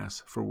during the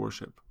Mass for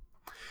worship.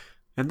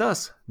 And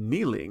thus,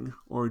 kneeling,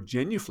 or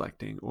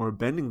genuflecting, or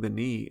bending the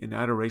knee in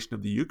adoration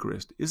of the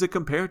Eucharist is a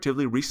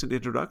comparatively recent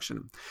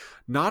introduction,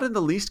 not in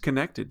the least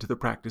connected to the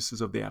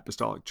practices of the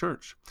Apostolic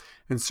Church,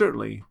 and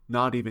certainly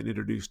not even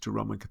introduced to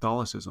Roman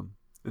Catholicism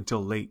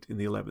until late in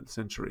the 11th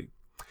century.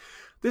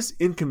 This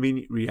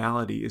inconvenient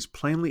reality is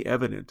plainly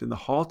evident in the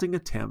halting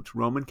attempt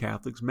Roman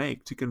Catholics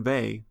make to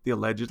convey the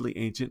allegedly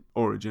ancient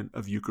origin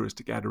of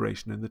Eucharistic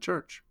adoration in the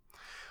Church.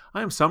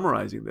 I am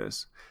summarizing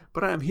this,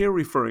 but I am here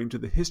referring to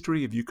the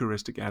history of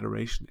Eucharistic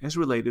adoration as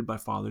related by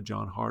Father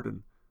John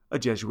Hardon, a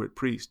Jesuit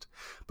priest.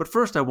 But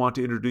first I want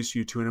to introduce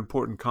you to an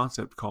important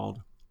concept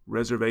called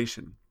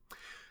reservation.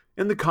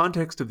 In the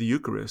context of the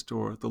Eucharist,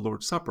 or the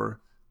Lord's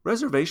Supper,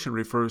 reservation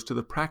refers to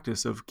the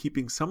practice of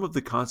keeping some of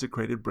the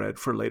consecrated bread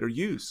for later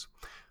use,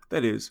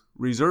 that is,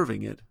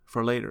 reserving it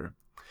for later.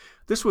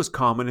 This was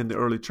common in the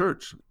early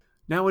Church.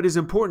 Now it is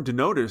important to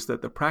notice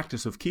that the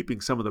practice of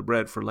keeping some of the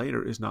bread for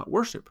later is not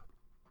worship.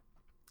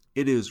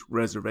 It is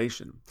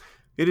reservation.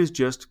 It is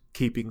just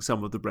keeping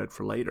some of the bread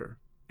for later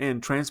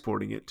and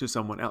transporting it to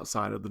someone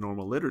outside of the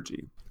normal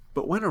liturgy.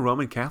 But when a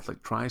Roman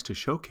Catholic tries to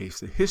showcase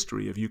the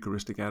history of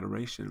Eucharistic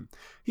adoration,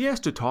 he has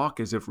to talk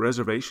as if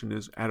reservation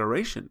is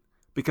adoration,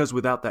 because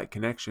without that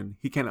connection,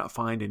 he cannot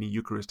find any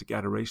Eucharistic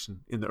adoration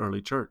in the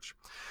early Church.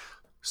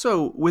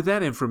 So, with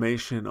that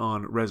information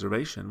on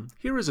reservation,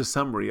 here is a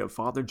summary of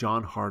Father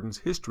John Hardon's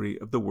history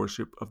of the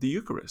worship of the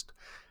Eucharist.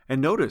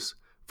 And notice,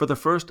 for the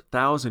first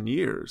 1,000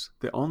 years,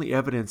 the only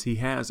evidence he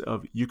has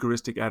of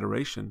Eucharistic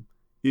adoration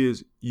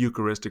is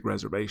Eucharistic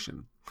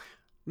reservation.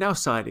 Now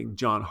citing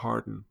John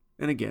Hardon,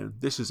 and again,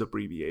 this is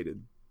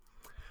abbreviated.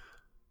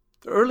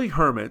 The early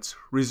hermits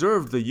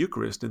reserved the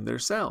Eucharist in their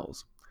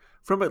cells.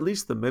 From at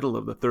least the middle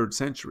of the 3rd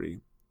century,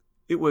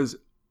 it was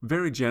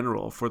very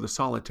general for the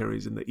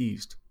solitaries in the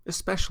East,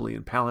 especially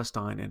in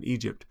Palestine and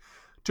Egypt,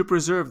 to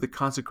preserve the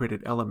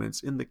consecrated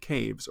elements in the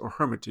caves or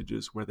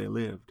hermitages where they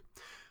lived.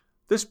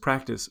 This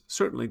practice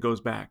certainly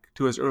goes back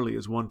to as early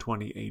as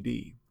 120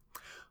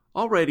 AD.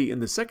 Already in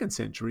the 2nd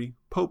century,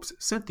 popes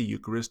sent the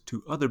Eucharist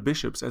to other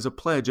bishops as a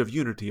pledge of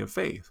unity of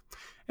faith,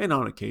 and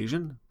on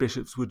occasion,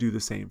 bishops would do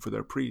the same for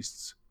their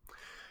priests.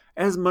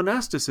 As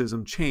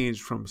monasticism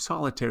changed from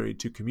solitary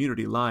to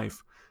community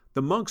life,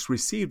 the monks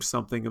received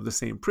something of the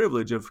same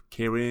privilege of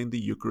carrying the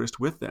Eucharist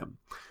with them.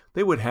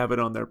 They would have it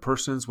on their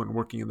persons when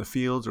working in the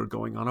fields or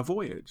going on a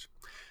voyage.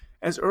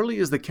 As early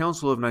as the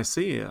Council of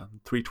Nicaea,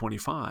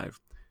 325,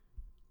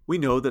 we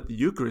know that the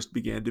Eucharist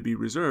began to be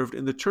reserved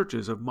in the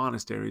churches of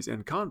monasteries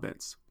and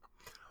convents.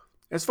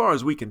 As far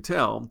as we can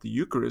tell, the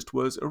Eucharist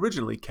was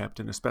originally kept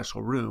in a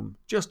special room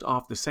just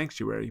off the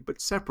sanctuary,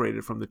 but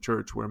separated from the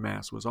church where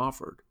Mass was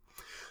offered.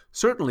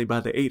 Certainly by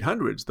the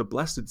 800s, the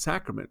Blessed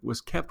Sacrament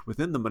was kept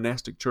within the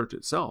monastic church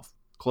itself,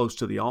 close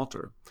to the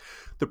altar.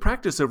 The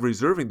practice of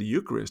reserving the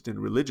Eucharist in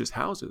religious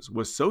houses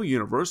was so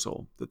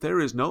universal that there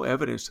is no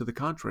evidence to the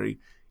contrary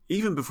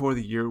even before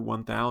the year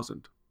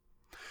 1000.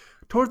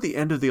 Toward the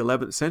end of the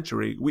 11th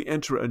century, we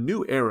enter a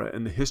new era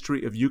in the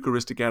history of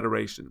Eucharistic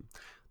adoration.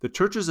 The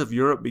churches of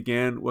Europe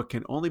began what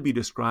can only be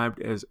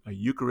described as a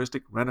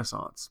Eucharistic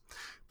renaissance.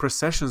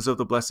 Processions of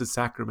the Blessed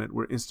Sacrament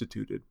were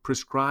instituted.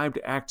 Prescribed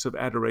acts of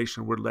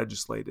adoration were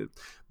legislated.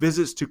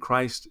 Visits to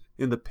Christ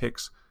in the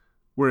pyx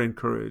were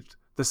encouraged.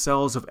 The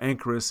cells of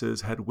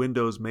anchoresses had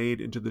windows made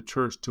into the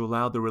church to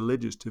allow the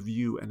religious to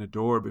view and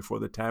adore before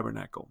the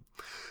tabernacle.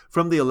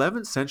 From the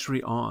 11th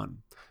century on,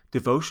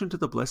 devotion to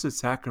the Blessed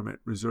Sacrament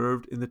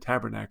reserved in the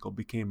tabernacle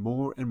became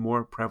more and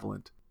more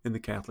prevalent in the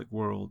Catholic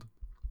world.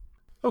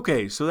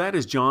 Okay, so that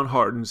is John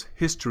Harden's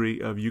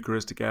History of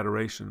Eucharistic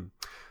Adoration.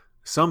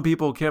 Some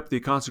people kept the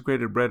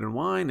consecrated bread and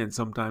wine, and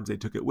sometimes they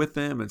took it with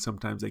them, and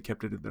sometimes they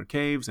kept it in their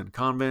caves and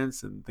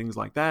convents and things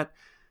like that.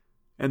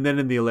 And then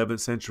in the 11th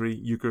century,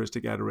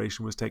 Eucharistic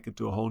adoration was taken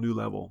to a whole new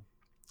level.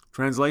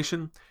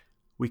 Translation: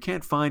 we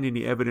can't find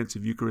any evidence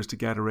of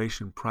Eucharistic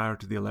adoration prior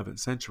to the 11th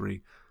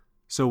century,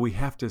 so we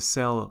have to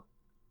sell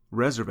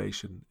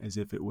reservation as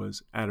if it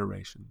was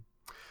adoration.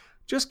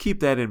 Just keep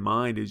that in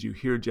mind as you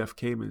hear Jeff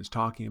Cavins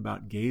talking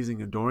about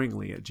gazing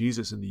adoringly at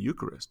Jesus in the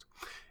Eucharist.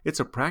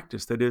 It's a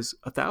practice that is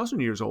 1,000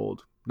 years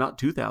old, not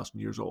 2,000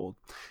 years old.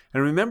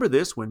 And remember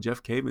this when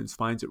Jeff Cavins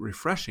finds it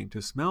refreshing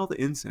to smell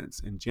the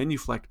incense and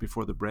genuflect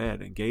before the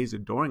bread and gaze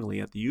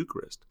adoringly at the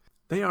Eucharist.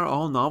 They are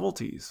all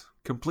novelties,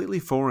 completely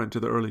foreign to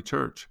the early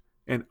church,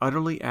 and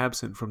utterly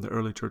absent from the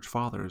early church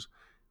fathers,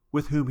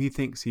 with whom he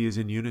thinks he is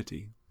in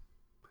unity.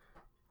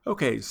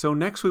 Okay, so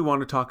next we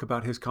want to talk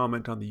about his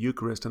comment on the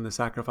Eucharist and the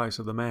sacrifice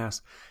of the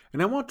Mass,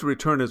 and I want to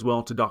return as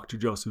well to Dr.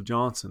 Joseph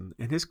Johnson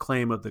and his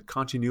claim of the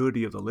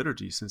continuity of the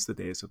liturgy since the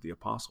days of the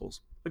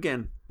apostles.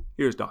 Again,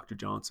 here's Dr.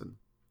 Johnson.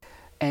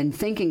 And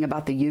thinking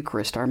about the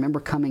Eucharist, I remember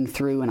coming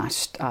through and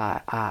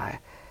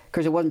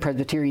because it wasn't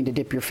Presbyterian to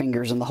dip your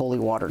fingers in the holy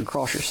water and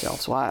cross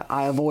yourself, so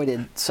I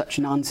avoided such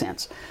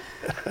nonsense.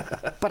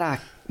 But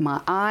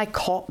my eye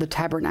caught the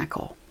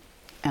tabernacle,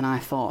 and I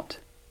thought,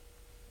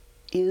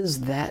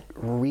 is that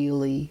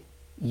really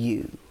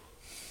you?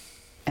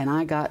 And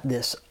I got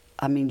this,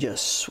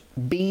 just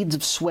beads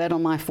of sweat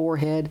on my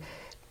forehead,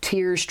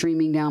 tears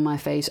streaming down my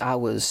face. I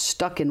was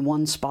stuck in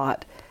one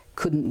spot,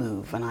 couldn't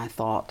move. And I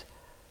thought,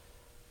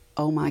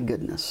 oh my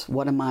goodness,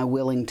 what am I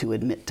willing to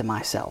admit to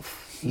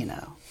myself?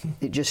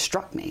 It just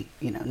struck me.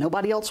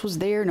 Nobody else was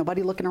there,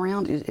 nobody looking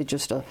around. It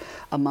just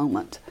a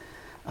moment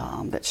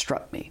that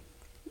struck me.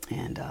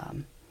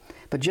 And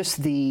but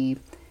just the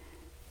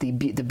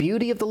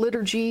beauty of the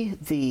liturgy,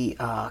 the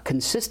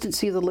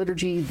consistency of the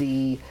liturgy,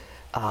 the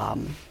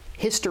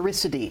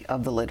historicity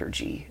of the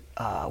liturgy,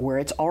 where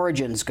its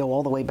origins go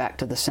all the way back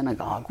to the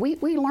synagogue. We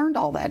learned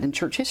all that in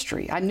church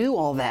history. I knew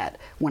all that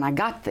when I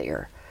got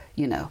there,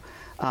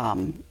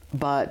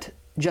 but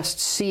just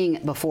seeing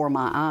it before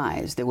my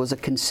eyes, there was a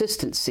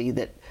consistency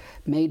that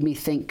made me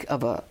think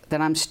that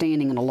I'm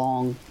standing in a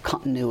long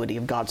continuity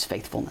of God's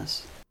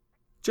faithfulness.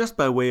 Just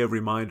by way of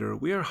reminder,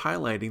 we are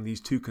highlighting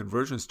these two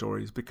conversion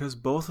stories because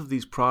both of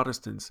these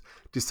Protestants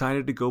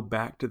decided to go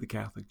back to the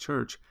Catholic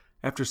Church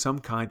after some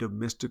kind of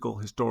mystical,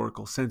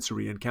 historical,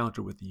 sensory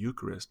encounter with the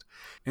Eucharist,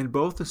 and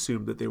both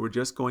assumed that they were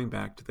just going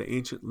back to the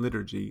ancient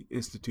liturgy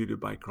instituted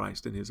by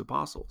Christ and his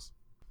apostles.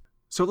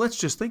 So let's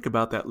just think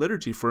about that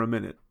liturgy for a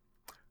minute.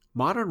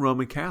 Modern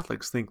Roman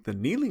Catholics think the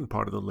kneeling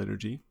part of the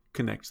liturgy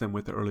connects them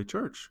with the early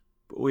church,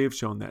 but we have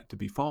shown that to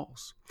be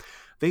false.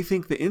 They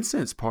think the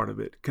incense part of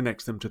it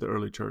connects them to the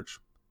early church,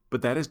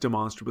 but that is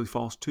demonstrably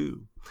false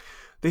too.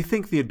 They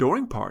think the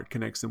adoring part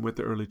connects them with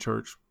the early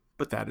church,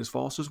 but that is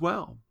false as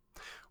well.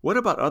 What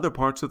about other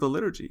parts of the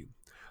liturgy?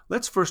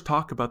 Let's first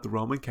talk about the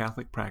Roman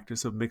Catholic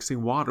practice of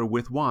mixing water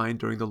with wine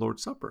during the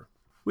Lord's Supper.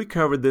 We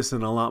covered this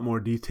in a lot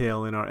more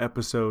detail in our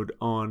episode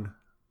on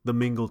the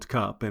mingled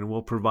cup, and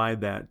we'll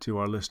provide that to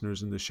our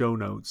listeners in the show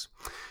notes.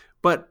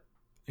 But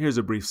here's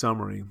a brief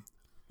summary.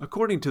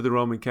 According to the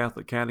Roman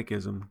Catholic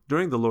Catechism,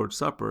 during the Lord's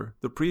Supper,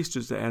 the priest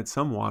is to add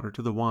some water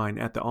to the wine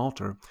at the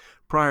altar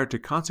prior to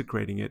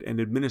consecrating it and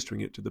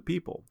administering it to the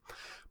people.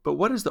 But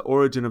what is the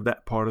origin of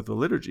that part of the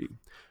liturgy?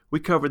 We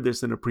covered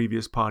this in a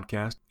previous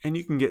podcast, and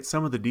you can get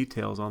some of the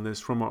details on this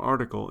from our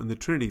article in the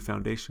Trinity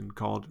Foundation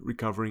called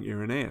Recovering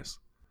Irenaeus.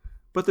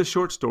 But the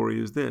short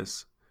story is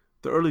this.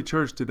 The early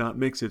church did not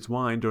mix its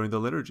wine during the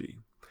liturgy.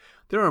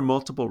 There are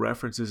multiple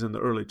references in the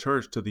early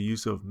church to the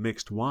use of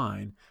mixed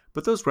wine,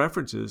 but those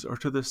references are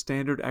to the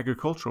standard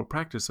agricultural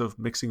practice of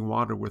mixing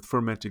water with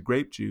fermented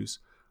grape juice,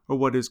 or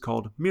what is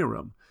called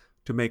mirum,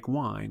 to make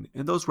wine,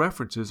 and those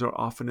references are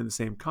often in the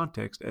same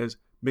context as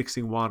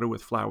mixing water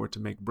with flour to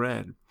make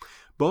bread.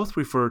 Both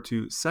refer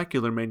to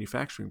secular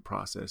manufacturing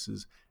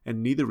processes,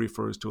 and neither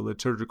refers to a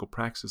liturgical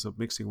practice of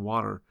mixing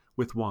water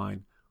with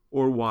wine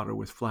or water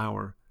with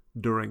flour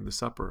during the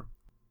supper.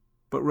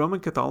 But Roman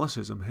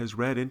Catholicism has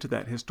read into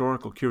that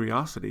historical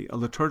curiosity a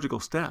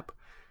liturgical step,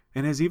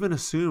 and has even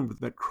assumed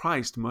that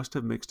Christ must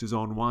have mixed his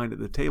own wine at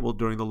the table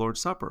during the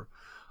Lord's Supper,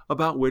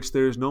 about which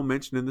there is no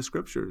mention in the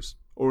Scriptures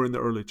or in the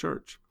early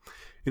church.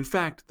 In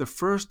fact, the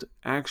first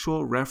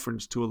actual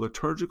reference to a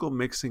liturgical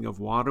mixing of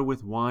water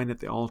with wine at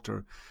the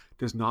altar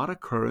does not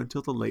occur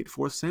until the late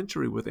 4th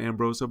century with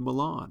Ambrose of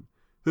Milan,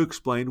 who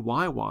explained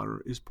why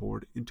water is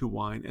poured into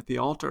wine at the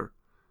altar.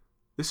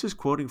 This is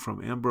quoting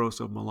from Ambrose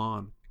of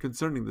Milan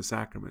concerning the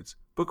sacraments,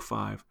 Book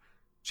 5,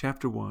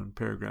 Chapter 1,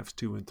 paragraphs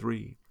 2 and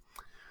 3.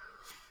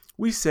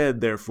 We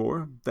said,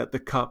 therefore, that the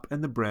cup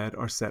and the bread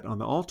are set on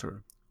the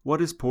altar.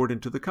 What is poured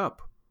into the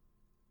cup?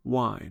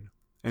 Wine.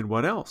 And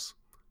what else?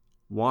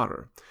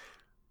 Water.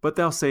 But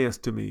thou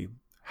sayest to me,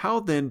 how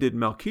then did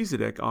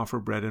Melchizedek offer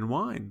bread and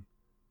wine?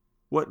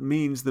 What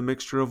means the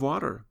mixture of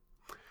water?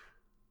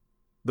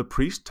 The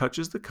priest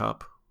touches the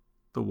cup,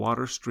 the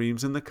water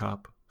streams in the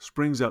cup,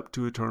 springs up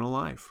to eternal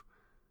life,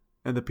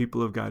 and the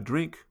people of God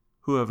drink,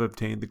 who have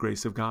obtained the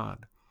grace of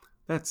God.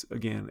 That's,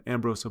 again,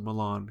 Ambrose of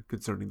Milan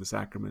concerning the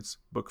sacraments,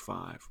 Book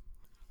 5.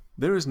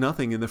 There is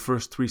nothing in the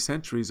first 3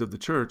 centuries of the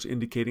Church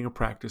indicating a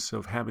practice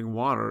of having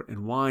water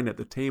and wine at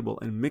the table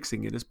and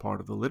mixing it as part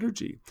of the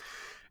liturgy,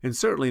 and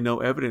certainly no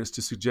evidence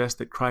to suggest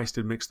that Christ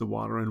had mixed the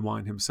water and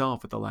wine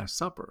himself at the Last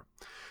Supper.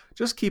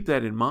 Just keep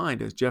that in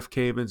mind as Jeff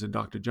Cavins and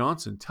Dr.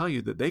 Johnson tell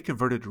you that they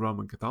converted to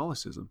Roman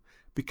Catholicism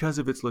because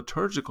of its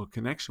liturgical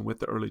connection with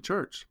the early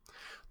Church.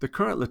 The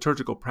current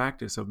liturgical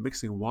practice of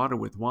mixing water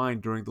with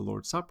wine during the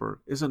Lord's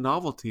Supper is a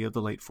novelty of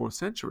the late 4th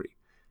century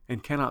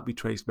and cannot be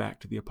traced back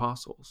to the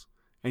apostles.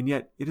 And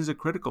yet it is a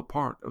critical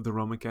part of the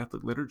Roman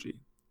Catholic liturgy.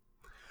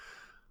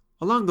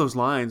 Along those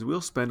lines, we'll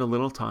spend a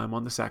little time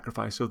on the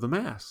sacrifice of the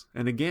Mass,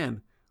 and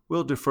again,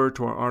 we'll defer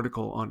to our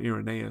article on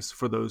Irenaeus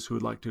for those who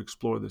would like to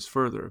explore this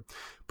further.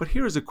 But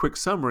here is a quick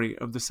summary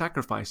of the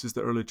sacrifices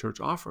the early Church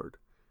offered.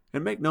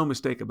 And make no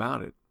mistake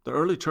about it, the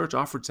early Church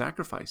offered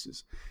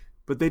sacrifices,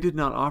 but they did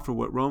not offer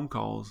what Rome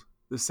calls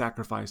the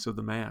sacrifice of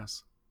the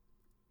Mass.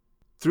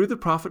 Through the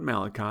prophet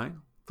Malachi,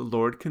 the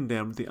Lord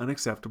condemned the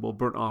unacceptable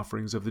burnt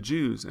offerings of the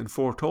Jews, and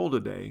foretold a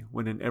day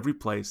when in every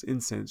place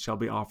incense shall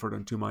be offered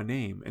unto my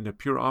name, and a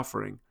pure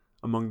offering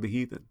among the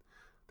heathen.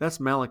 That's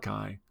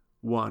Malachi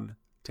 1,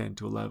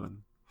 10-11.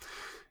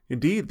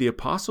 Indeed, the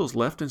apostles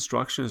left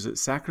instructions that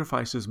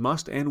sacrifices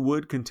must and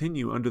would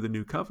continue under the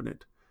new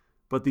covenant,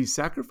 but these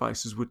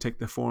sacrifices would take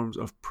the forms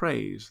of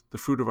praise, the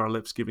fruit of our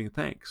lips giving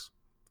thanks,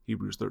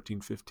 Hebrews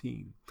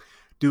 13:15,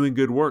 doing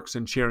good works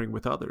and sharing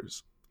with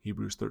others,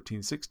 Hebrews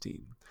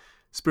 13:16,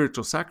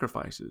 spiritual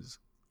sacrifices,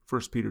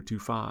 1 Peter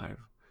 2:5,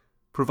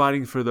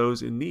 providing for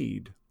those in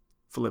need,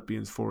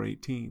 Philippians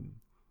 4:18,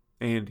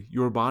 and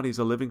your body is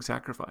a living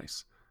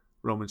sacrifice,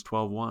 Romans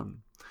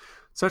 12:1.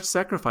 Such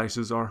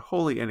sacrifices are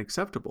holy and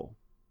acceptable,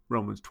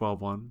 Romans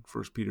 12:1,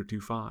 1 Peter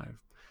 2:5,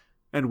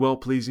 and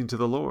well-pleasing to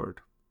the Lord,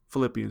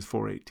 Philippians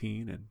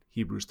 4:18 and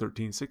Hebrews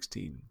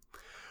 13:16.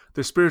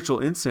 The spiritual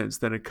incense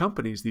that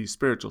accompanies these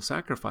spiritual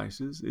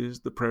sacrifices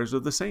is the prayers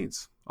of the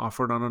saints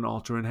offered on an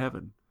altar in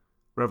heaven,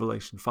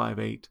 Revelation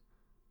 5:8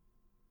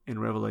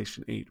 and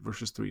Revelation 8,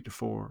 verses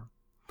 3-4.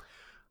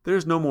 There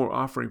is no more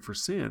offering for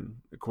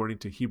sin, according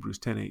to Hebrews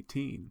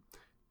 10:18,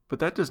 but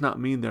that does not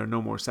mean there are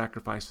no more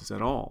sacrifices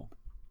at all.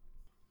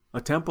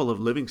 A temple of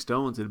living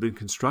stones had been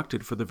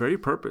constructed for the very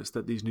purpose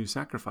that these new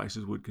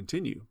sacrifices would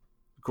continue,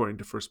 according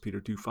to 1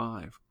 Peter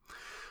 2:5.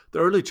 The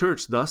early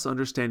church, thus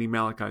understanding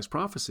Malachi's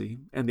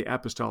prophecy and the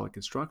apostolic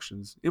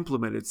instructions,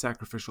 implemented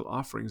sacrificial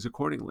offerings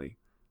accordingly: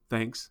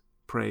 thanks,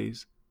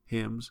 praise,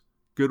 hymns,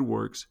 good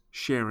works,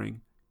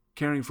 sharing,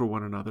 caring for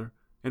one another,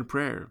 and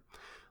prayer.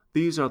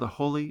 These are the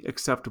holy,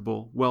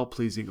 acceptable,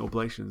 well-pleasing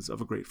oblations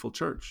of a grateful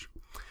church.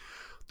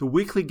 The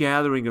weekly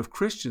gathering of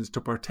Christians to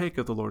partake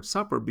of the Lord's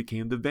Supper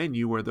became the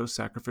venue where those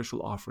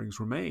sacrificial offerings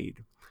were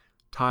made.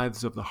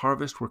 Tithes of the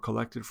harvest were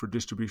collected for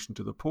distribution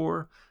to the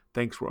poor,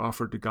 thanks were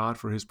offered to God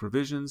for his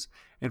provisions,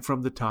 and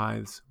from the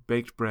tithes,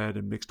 baked bread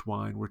and mixed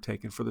wine were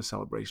taken for the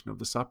celebration of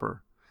the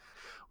supper.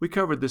 We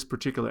covered this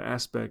particular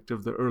aspect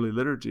of the early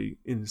liturgy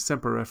in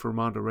Semper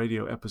Reformanda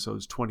Radio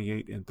episodes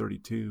 28 and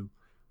 32,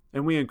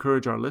 and we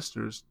encourage our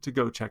listeners to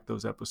go check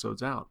those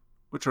episodes out,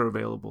 which are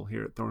available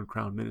here at Thorn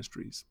Crown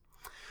Ministries.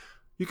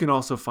 You can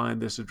also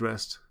find this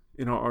addressed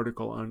in our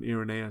article on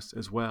Irenaeus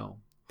as well.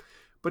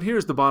 But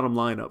here's the bottom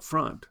line up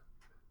front.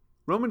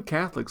 Roman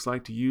Catholics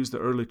like to use the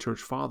early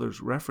church fathers'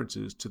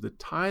 references to the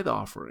tithe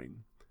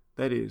offering,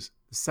 that is,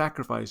 the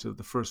sacrifice of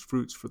the first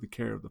fruits for the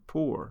care of the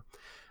poor,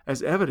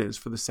 as evidence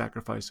for the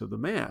sacrifice of the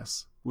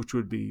Mass, which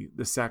would be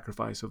the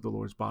sacrifice of the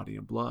Lord's body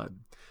and blood,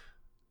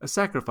 a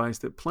sacrifice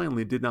that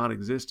plainly did not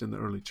exist in the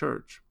early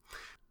church.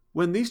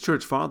 When these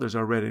church fathers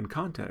are read in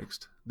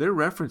context, their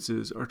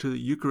references are to the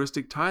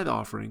Eucharistic tithe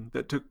offering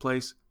that took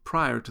place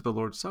prior to the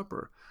Lord's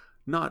Supper,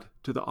 not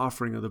to the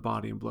offering of the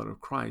body and blood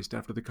of Christ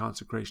after the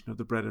consecration of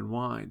the bread and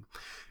wine.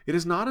 It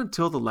is not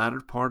until the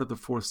latter part of the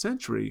 4th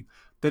century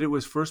that it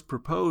was first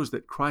proposed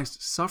that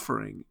Christ's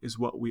suffering is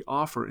what we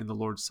offer in the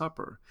Lord's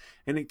Supper,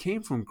 and it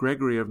came from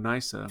Gregory of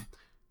Nyssa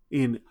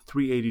in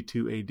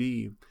 382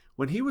 AD,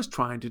 when he was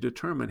trying to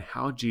determine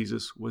how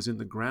Jesus was in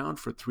the ground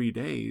for 3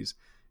 days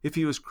if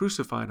he was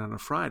crucified on a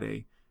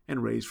Friday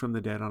and raised from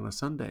the dead on a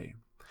Sunday?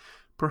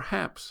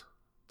 Perhaps,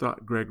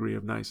 thought Gregory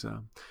of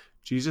Nyssa,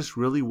 Jesus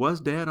really was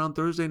dead on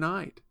Thursday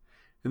night,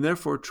 and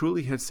therefore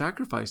truly had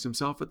sacrificed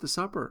himself at the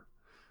supper.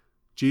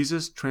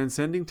 Jesus,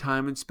 transcending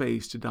time and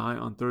space to die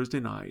on Thursday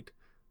night,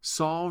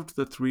 solved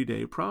the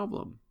 3-day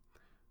problem,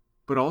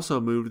 but also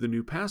moved the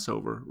new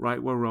Passover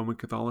right where Roman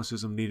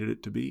Catholicism needed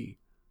it to be,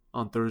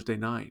 on Thursday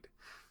night.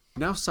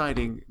 Now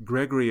citing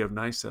Gregory of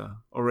Nyssa,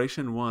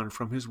 Oration 1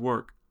 from his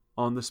work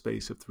On the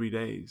Space of 3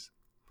 Days.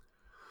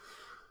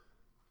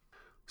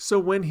 So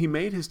when he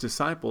made his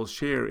disciples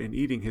share in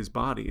eating his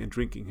body and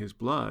drinking his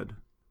blood,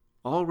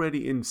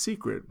 already in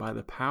secret by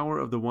the power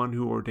of the one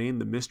who ordained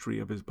the mystery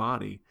of his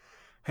body,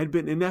 had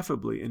been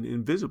ineffably and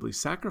invisibly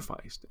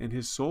sacrificed, and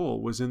his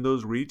soul was in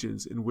those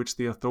regions in which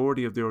the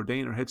authority of the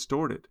ordainer had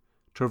stored it,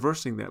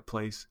 traversing that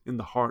place in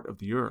the heart of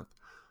the earth,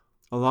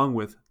 along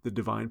with the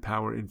divine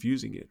power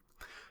infusing it.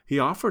 He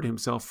offered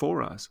himself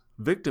for us,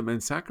 victim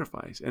and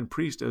sacrifice, and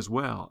priest as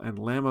well, and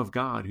Lamb of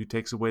God who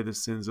takes away the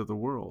sins of the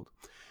world.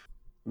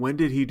 When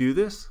did he do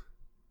this?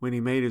 When he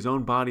made his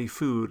own body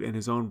food and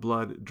his own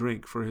blood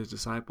drink for his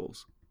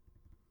disciples.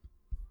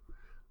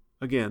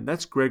 Again,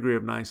 that's Gregory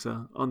of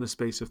Nyssa, On the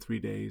Space of 3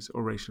 Days,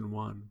 Oration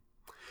 1.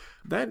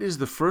 That is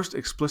the first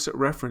explicit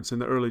reference in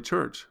the early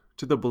church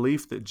to the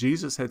belief that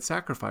Jesus had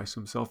sacrificed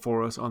himself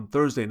for us on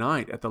Thursday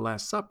night at the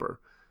Last Supper,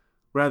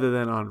 rather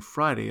than on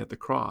Friday at the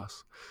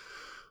cross.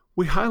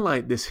 We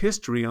highlight this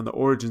history on the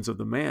origins of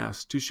the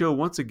Mass to show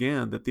once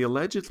again that the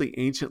allegedly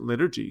ancient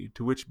liturgy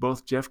to which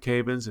both Jeff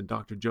Cavins and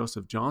Dr.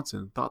 Joseph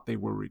Johnson thought they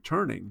were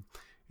returning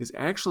is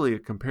actually a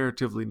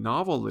comparatively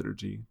novel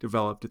liturgy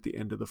developed at the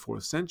end of the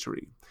 4th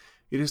century.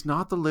 It is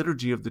not the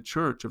liturgy of the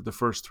Church of the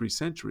first 3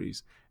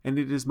 centuries, and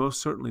it is most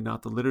certainly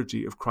not the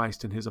liturgy of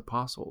Christ and his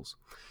apostles.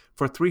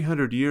 For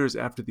 300 years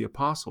after the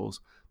apostles,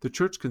 the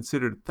Church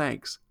considered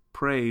thanks,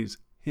 praise,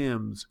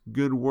 hymns,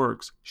 good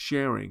works,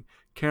 sharing,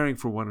 caring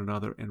for one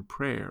another, and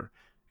prayer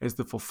as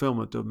the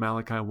fulfillment of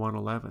Malachi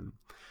 1:11.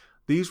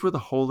 These were the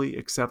holy,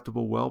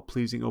 acceptable,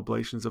 well-pleasing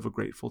oblations of a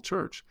grateful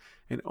church,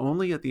 and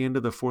only at the end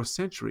of the 4th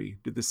century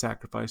did the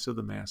sacrifice of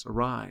the Mass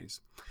arise.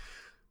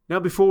 Now,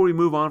 before we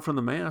move on from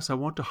the Mass, I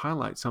want to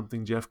highlight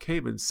something Jeff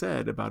Cavins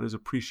said about his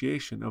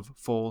appreciation of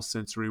full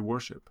sensory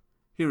worship.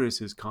 Here is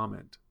his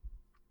comment.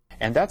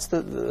 And that's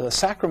the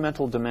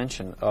sacramental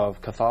dimension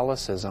of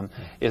Catholicism,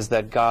 is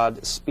that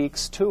God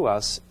speaks to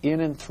us in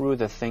and through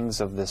the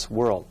things of this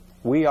world.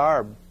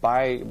 We're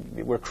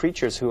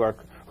creatures who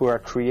are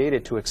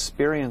created to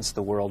experience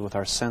the world with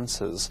our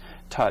senses: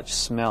 touch,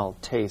 smell,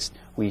 taste.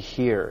 We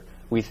hear,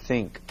 we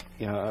think.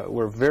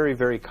 We're very,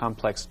 very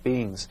complex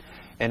beings.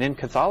 And in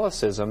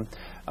Catholicism,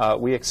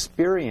 we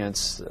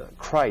experience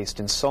Christ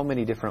in so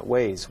many different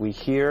ways. We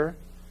hear,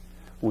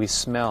 we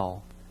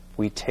smell,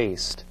 we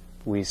taste,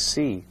 we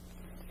see.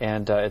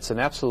 And it's an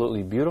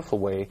absolutely beautiful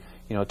way,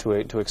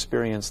 to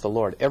experience the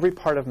Lord. Every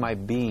part of my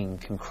being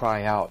can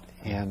cry out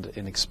and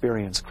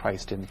experience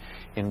Christ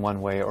in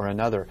one way or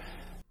another.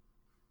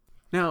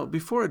 Now,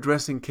 before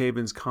addressing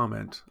Cavins'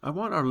 comment, I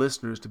want our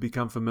listeners to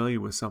become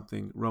familiar with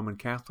something Roman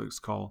Catholics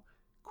call,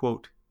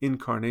 quote,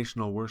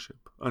 incarnational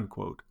worship,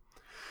 unquote.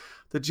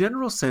 The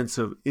general sense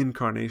of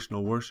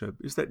incarnational worship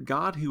is that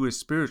God, who is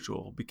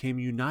spiritual, became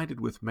united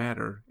with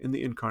matter in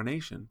the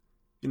incarnation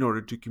in order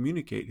to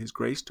communicate his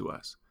grace to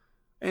us.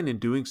 And in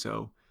doing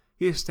so,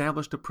 he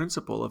established a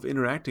principle of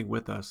interacting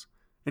with us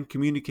and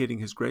communicating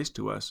his grace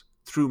to us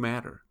through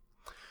matter.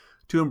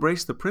 To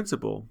embrace the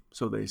principle,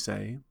 so they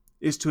say,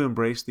 is to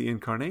embrace the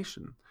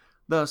incarnation.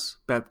 Thus,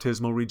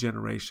 baptismal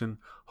regeneration,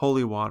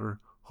 holy water,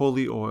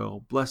 holy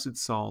oil, blessed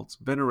salts,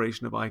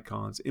 veneration of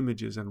icons,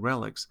 images, and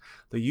relics,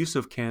 the use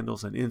of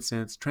candles and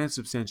incense,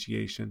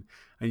 transubstantiation,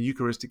 and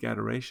Eucharistic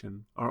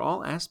adoration are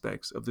all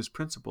aspects of this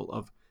principle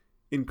of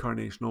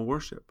incarnational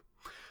worship.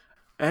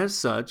 As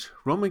such,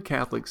 Roman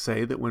Catholics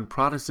say that when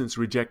Protestants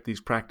reject these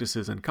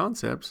practices and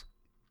concepts,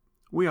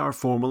 we are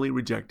formally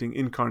rejecting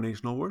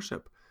incarnational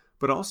worship,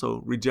 but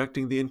also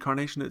rejecting the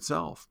incarnation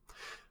itself.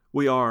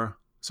 We are,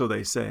 so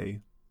they say,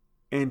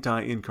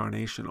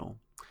 anti-incarnational.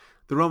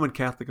 The Roman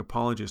Catholic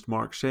apologist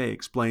Mark Shea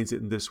explains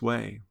it in this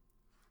way,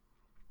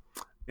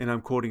 and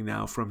I'm quoting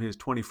now from his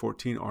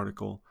 2014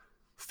 article,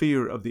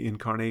 Fear of the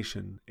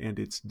Incarnation and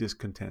Its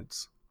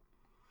Discontents.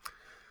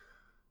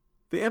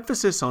 The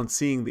emphasis on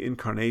seeing the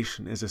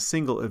Incarnation as a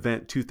single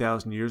event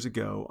 2,000 years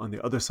ago on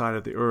the other side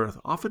of the earth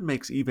often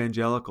makes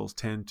evangelicals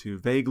tend to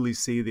vaguely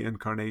see the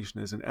Incarnation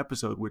as an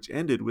episode which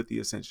ended with the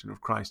ascension of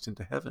Christ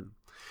into heaven.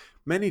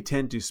 Many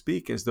tend to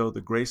speak as though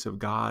the grace of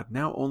God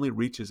now only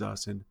reaches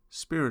us in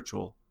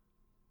spiritual,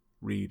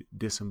 read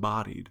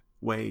disembodied,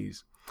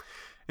 ways.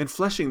 And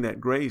fleshing that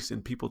grace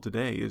in people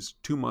today is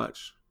too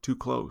much, too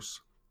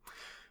close.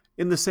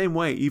 In the same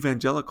way,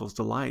 evangelicals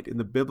delight in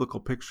the biblical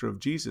picture of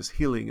Jesus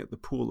healing at the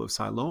pool of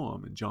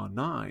Siloam in John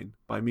 9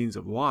 by means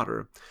of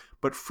water,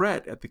 but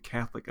fret at the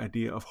Catholic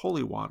idea of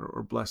holy water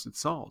or blessed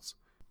salts,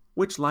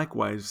 which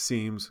likewise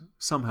seems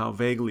somehow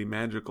vaguely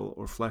magical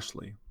or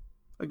fleshly.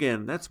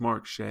 Again, that's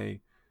Mark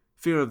Shea,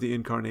 Fear of the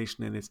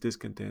Incarnation and Its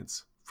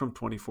Discontents, from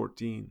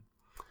 2014.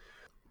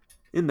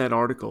 In that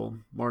article,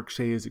 Mark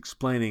Shea is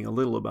explaining a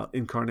little about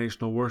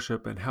incarnational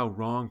worship and how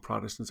wrong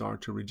Protestants are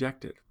to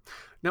reject it.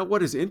 Now,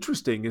 what is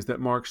interesting is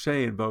that Mark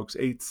Shea invokes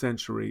 8th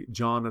century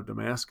John of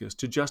Damascus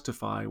to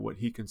justify what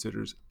he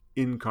considers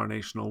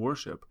incarnational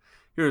worship.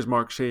 Here is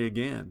Mark Shea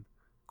again.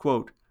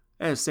 Quote,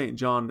 "As St.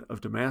 John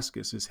of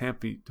Damascus is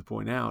happy to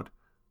point out,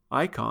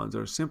 icons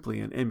are simply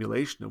an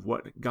emulation of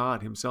what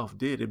God himself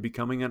did in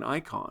becoming an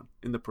icon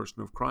in the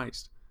person of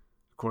Christ,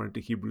 according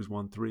to Hebrews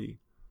 1:3.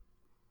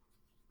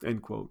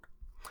 End quote.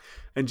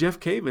 And Jeff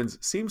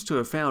Cavins seems to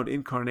have found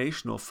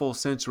incarnational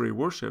full-sensory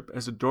worship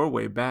as a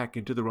doorway back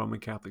into the Roman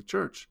Catholic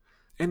Church,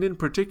 and in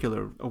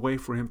particular, a way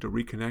for him to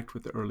reconnect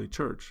with the early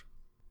church.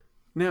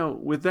 Now,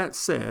 with that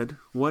said,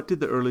 what did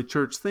the early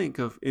church think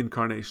of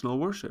incarnational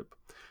worship?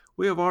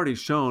 We have already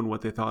shown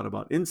what they thought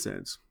about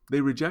incense.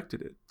 They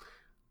rejected it.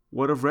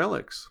 What of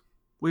relics?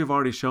 We have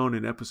already shown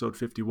in episode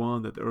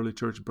 51 that the early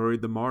church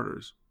buried the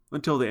martyrs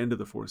until the end of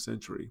the 4th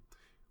century,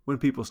 when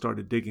people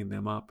started digging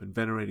them up and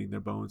venerating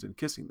their bones and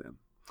kissing them.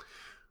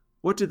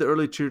 What did the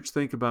early church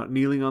think about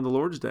kneeling on the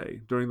Lord's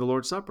Day during the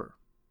Lord's Supper?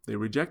 They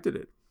rejected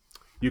it.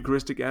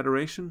 Eucharistic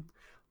adoration?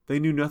 They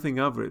knew nothing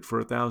of it for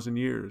 1,000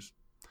 years.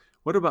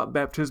 What about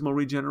baptismal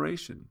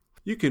regeneration?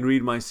 You can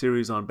read my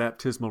series on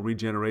baptismal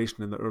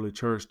regeneration in the early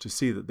church to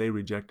see that they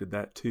rejected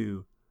that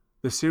too.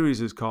 The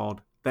series is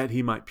called That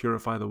He Might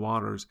Purify the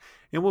Waters,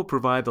 and we'll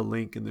provide the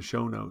link in the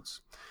show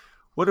notes.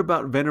 What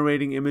about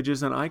venerating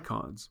images and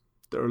icons?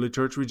 The early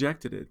church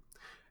rejected it.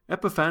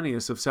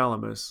 Epiphanius of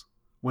Salamis,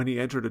 when he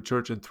entered a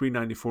church in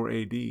 394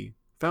 AD,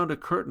 found a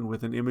curtain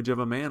with an image of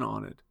a man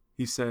on it.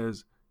 He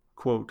says,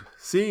 quote,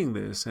 "Seeing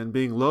this, and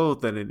being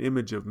loath that an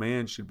image of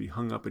man should be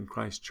hung up in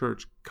Christ's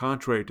church,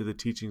 contrary to the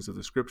teachings of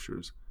the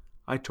Scriptures,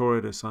 I tore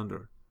it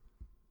asunder."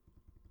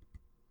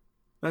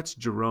 That's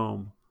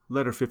Jerome,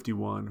 letter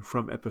 51,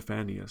 from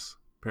Epiphanius,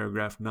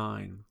 paragraph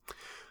 9.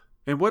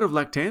 And what of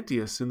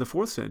Lactantius in the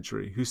 4th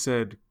century, who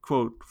said,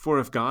 quote, "For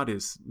if God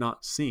is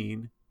not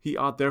seen, he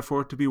ought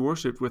therefore to be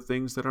worshipped with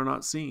things that are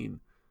not seen."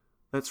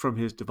 That's from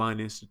his Divine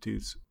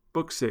Institutes,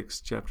 Book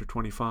 6, Chapter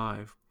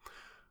 25.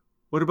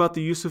 What about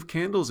the use of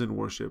candles in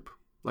worship?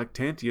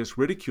 Lactantius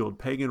ridiculed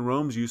pagan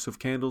Rome's use of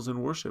candles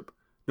in worship,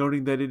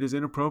 noting that it is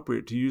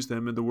inappropriate to use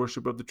them in the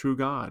worship of the true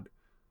God.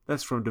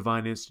 That's from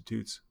Divine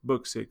Institutes,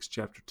 Book 6,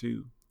 Chapter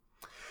 2.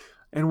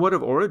 And what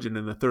of Origen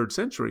in the 3rd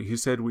century, who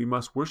said we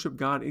must worship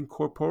God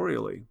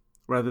incorporeally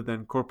rather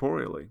than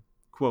corporeally?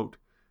 Quote,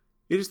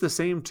 "It is the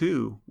same,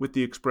 too, with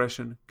the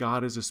expression,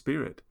 God is a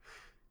spirit.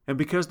 And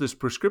because the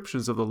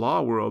prescriptions of the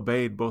law were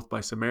obeyed both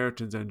by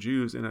Samaritans and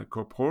Jews in a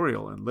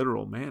corporeal and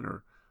literal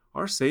manner,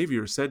 our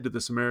Savior said to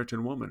the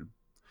Samaritan woman,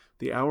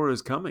 'The hour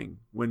is coming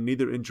when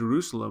neither in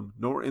Jerusalem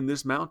nor in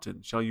this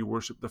mountain shall you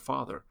worship the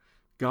Father.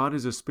 God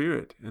is a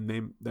spirit, and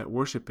they that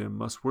worship him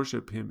must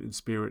worship him in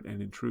spirit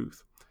and in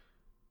truth.'"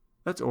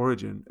 That's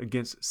Origen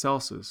against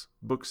Celsus,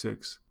 Book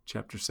 6,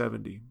 Chapter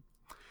 70.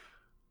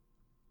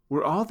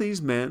 Were all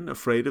these men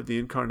afraid of the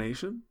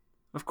Incarnation?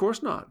 Of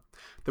course not.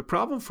 The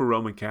problem for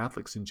Roman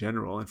Catholics in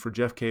general, and for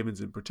Jeff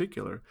Cavins in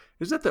particular,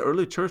 is that the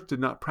early church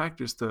did not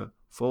practice the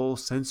full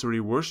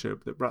sensory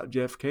worship that brought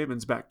Jeff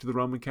Cavins back to the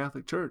Roman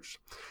Catholic Church.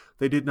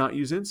 They did not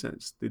use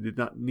incense. They did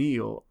not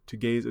kneel to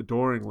gaze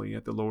adoringly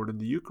at the Lord in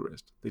the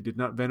Eucharist. They did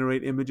not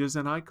venerate images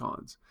and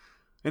icons,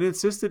 and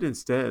insisted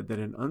instead that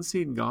an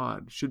unseen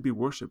God should be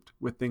worshipped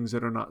with things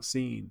that are not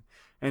seen,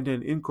 and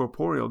an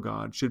incorporeal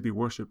God should be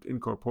worshipped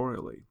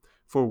incorporeally,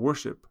 for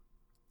worship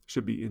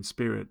should be in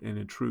spirit and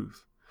in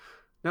truth.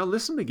 Now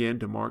listen again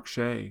to Mark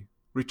Shea.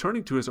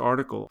 Returning to his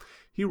article,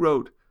 he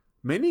wrote,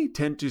 "Many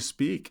tend to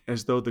speak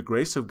as though the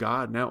grace of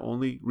God now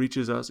only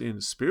reaches us in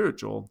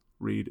spiritual,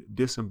 read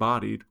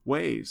disembodied,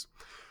 ways.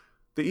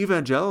 The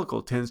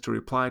evangelical tends to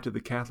reply to the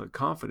Catholic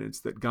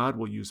confidence that God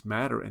will use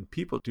matter and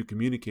people to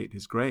communicate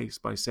his grace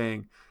by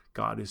saying,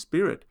 'God is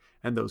spirit,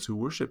 and those who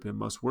worship him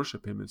must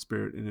worship him in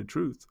spirit and in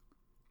truth.'"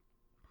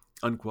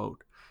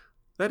 Unquote.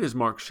 That is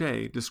Mark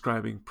Shea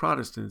describing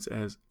Protestants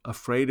as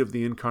afraid of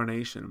the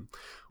Incarnation.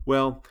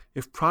 Well,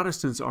 if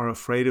Protestants are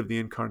afraid of the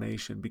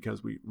Incarnation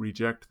because we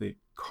reject the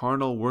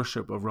carnal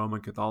worship of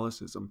Roman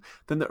Catholicism,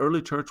 then the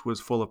early church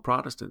was full of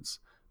Protestants,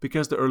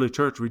 because the early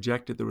church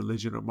rejected the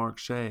religion of Mark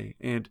Shea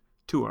and,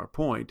 to our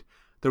point,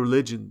 the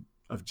religion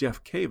of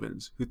Jeff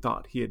Cavins, who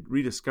thought he had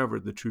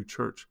rediscovered the true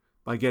church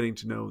by getting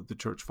to know the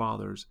church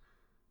fathers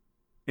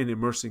and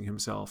immersing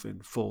himself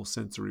in full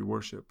sensory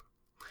worship.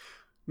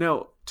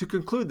 Now, to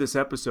conclude this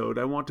episode,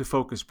 I want to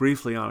focus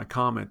briefly on a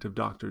comment of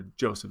Dr.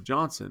 Joseph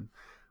Johnson,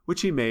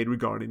 which he made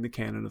regarding the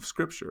canon of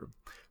Scripture.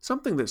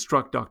 Something that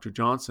struck Dr.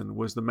 Johnson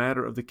was the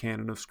matter of the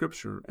canon of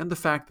Scripture and the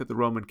fact that the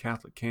Roman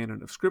Catholic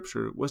canon of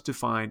Scripture was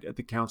defined at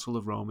the Council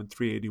of Rome in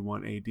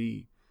 381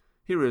 AD.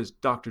 Here is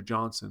Dr.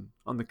 Johnson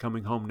on the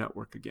Coming Home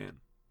Network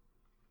again.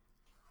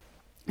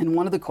 And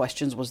one of the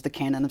questions was the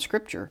canon of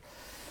Scripture.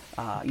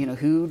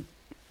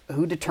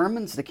 Who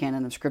determines the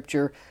canon of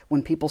Scripture?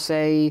 When people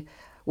say,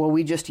 well,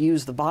 we just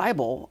use the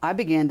Bible, I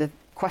began to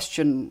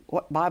question,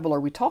 what Bible are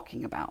we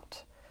talking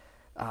about?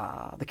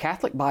 The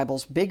Catholic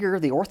Bible's bigger.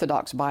 The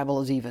Orthodox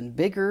Bible is even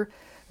bigger.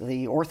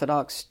 The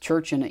Orthodox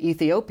Church in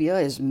Ethiopia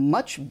is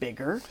much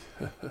bigger.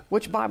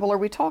 Which Bible are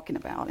we talking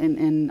about?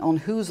 And on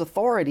whose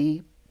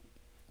authority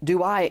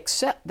do I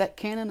accept that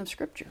canon of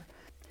Scripture?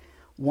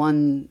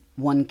 One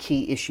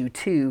key issue,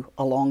 too,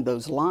 along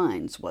those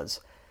lines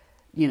was,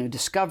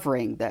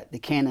 discovering that the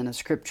canon of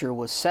Scripture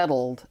was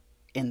settled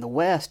in the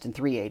West in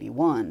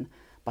 381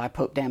 by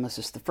Pope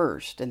Damasus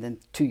I. And then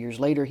 2 years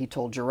later, he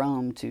told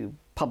Jerome to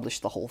publish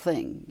the whole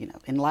thing,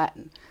 in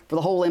Latin for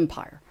the whole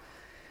empire.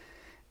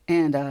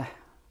 And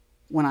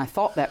when I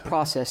thought that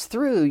process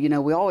through,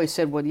 we always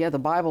said, well, yeah, the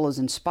Bible is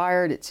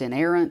inspired, it's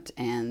inerrant,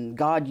 and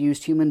God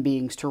used human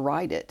beings to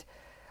write it.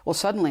 Well,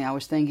 suddenly I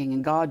was thinking,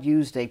 and God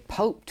used a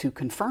pope to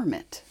confirm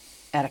it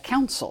at a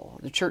council,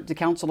 the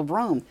Council of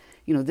Rome.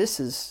 This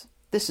is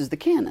the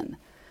canon.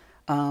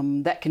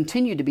 That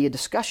continued to be a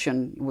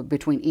discussion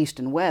between East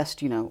and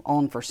West,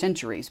 on for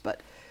centuries.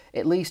 But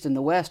at least in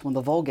the West, when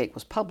the Vulgate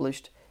was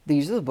published,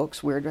 these are the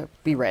books where to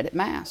be read at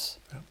Mass.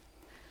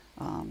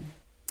 Yeah.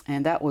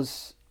 And that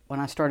was, when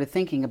I started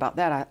thinking about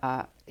that,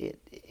 I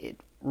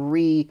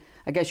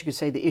guess you could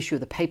say the issue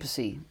of the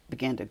papacy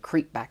began to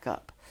creep back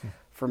up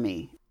for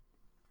me.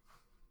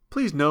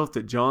 Please note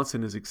that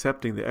Johnson is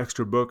accepting the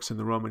extra books in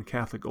the Roman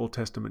Catholic Old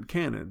Testament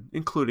canon,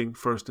 including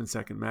 1st and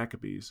 2nd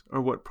Maccabees, or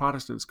what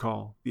Protestants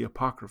call the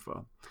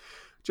Apocrypha.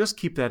 Just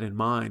keep that in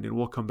mind, and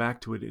we'll come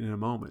back to it in a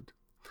moment.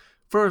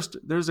 First,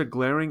 there's a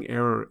glaring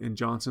error in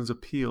Johnson's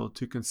appeal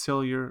to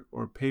conciliar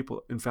or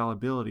papal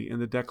infallibility in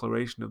the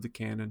declaration of the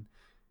canon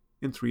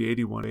in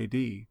 381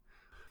 AD.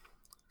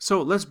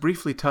 So let's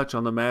briefly touch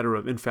on the matter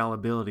of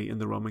infallibility in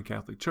the Roman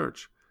Catholic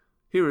Church.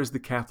 Here is the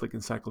Catholic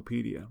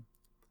Encyclopedia.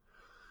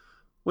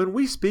 When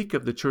we speak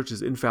of the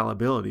Church's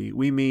infallibility,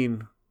 we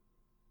mean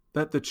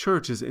that the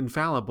Church is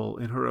infallible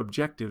in her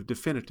objective,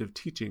 definitive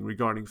teaching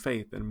regarding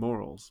faith and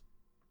morals.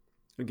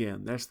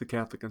 Again, that's the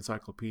Catholic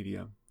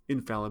Encyclopedia,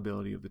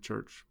 Infallibility of the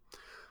Church.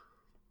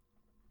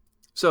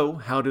 So,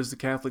 how does the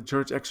Catholic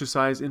Church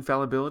exercise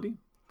infallibility?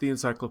 The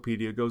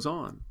encyclopedia goes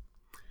on.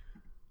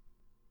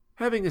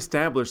 Having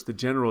established the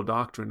general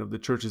doctrine of the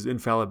Church's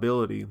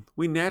infallibility,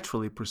 we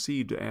naturally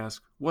proceed to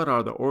ask, what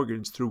are the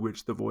organs through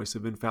which the voice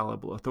of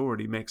infallible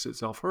authority makes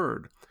itself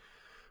heard?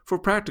 For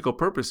practical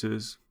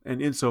purposes,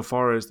 and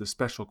insofar as the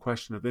special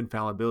question of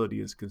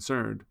infallibility is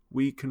concerned,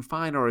 we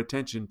confine our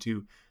attention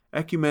to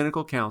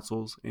ecumenical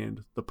councils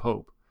and the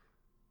Pope.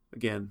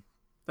 Again,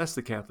 that's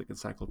the Catholic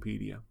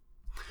Encyclopedia.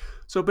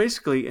 So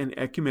basically, an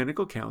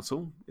ecumenical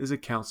council is a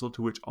council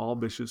to which all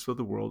bishops of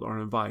the world are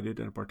invited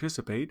and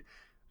participate,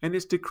 and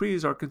its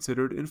decrees are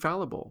considered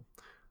infallible.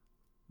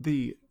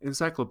 The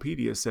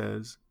encyclopedia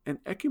says, an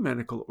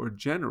ecumenical or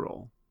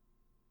general,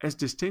 as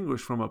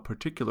distinguished from a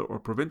particular or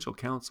provincial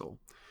council,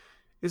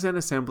 is an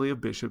assembly of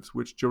bishops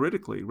which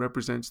juridically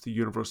represents the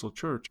universal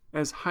church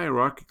as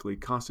hierarchically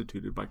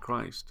constituted by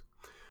Christ.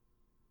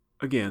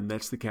 Again,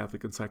 that's the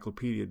Catholic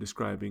Encyclopedia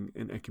describing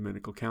an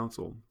ecumenical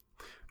council.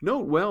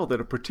 Note well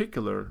that a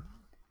particular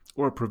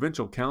or a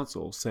provincial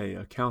council, say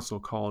a council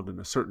called in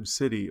a certain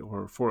city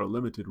or for a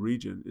limited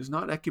region, is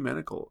not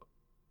ecumenical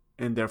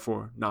and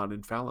therefore not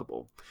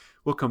infallible.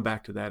 We'll come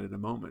back to that in a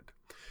moment.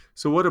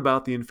 So what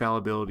about the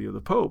infallibility of the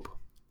Pope?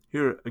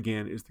 Here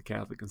again is the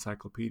Catholic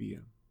Encyclopedia.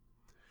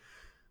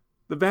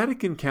 The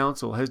Vatican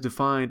Council has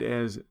defined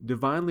as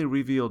divinely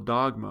revealed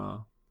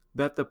dogma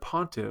that the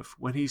pontiff,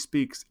 when he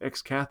speaks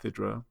ex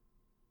cathedra,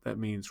 that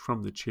means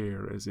from the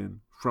chair, as in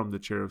from the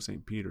chair of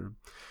St. Peter,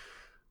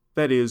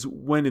 that is,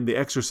 when in the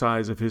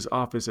exercise of his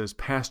office as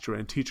pastor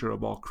and teacher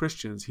of all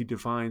Christians, he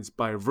defines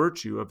by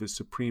virtue of his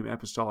supreme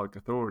apostolic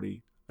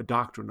authority a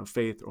doctrine of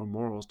faith or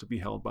morals to be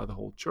held by the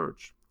whole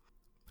church.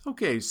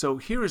 Okay, so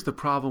here is the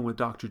problem with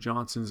Dr.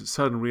 Johnson's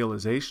sudden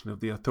realization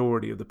of the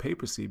authority of the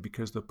papacy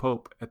because the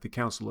Pope at the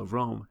Council of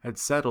Rome had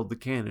settled the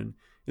canon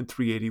in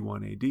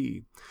 381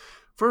 AD.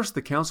 First,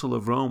 the Council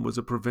of Rome was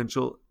a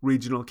provincial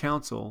regional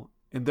council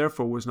and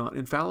therefore was not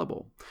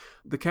infallible.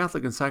 The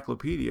Catholic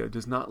Encyclopedia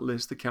does not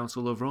list the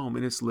Council of Rome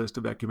in its list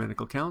of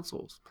ecumenical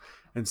councils.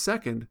 And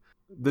second,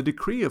 the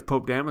decree of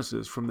Pope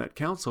Damasus from that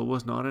council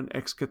was not an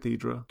ex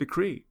cathedra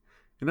decree.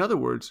 In other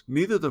words,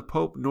 neither the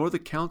Pope nor the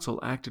Council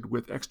acted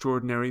with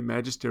extraordinary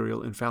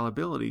magisterial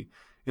infallibility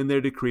in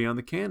their decree on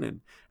the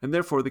canon, and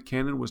therefore the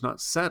canon was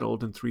not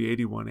settled in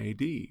 381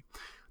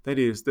 AD. That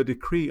is, the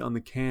decree on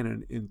the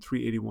canon in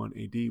 381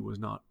 AD was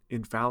not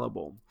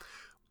infallible.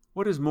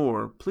 What is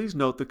more, please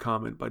note the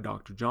comment by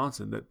Dr.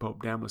 Johnson that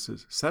Pope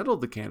Damasus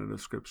settled the canon of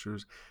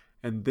scriptures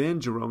and then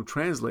Jerome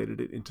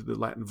translated it into the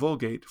Latin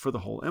Vulgate for the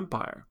whole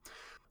empire.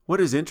 What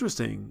is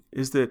interesting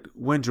is that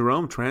when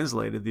Jerome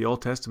translated the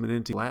Old Testament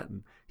into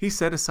Latin, he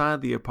set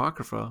aside the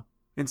Apocrypha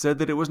and said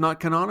that it was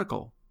not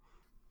canonical.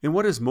 And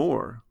what is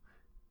more,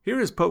 here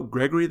is Pope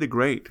Gregory the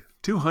Great,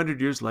 200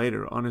 years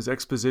later, on his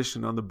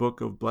exposition on the book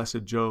of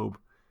Blessed Job,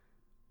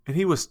 and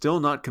he was still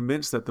not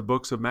convinced that the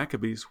books of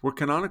Maccabees were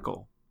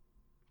canonical.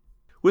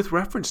 With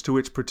reference to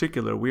which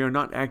particular, we are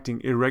not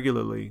acting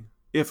irregularly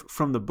if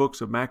from the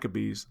books of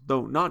Maccabees,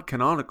 though not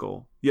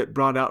canonical, yet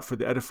brought out for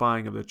the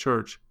edifying of the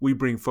church, we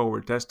bring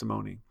forward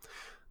testimony.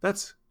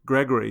 That's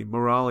Gregory,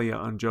 Moralia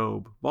on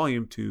Job,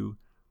 Volume 2,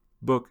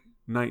 Book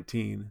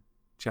 19,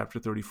 Chapter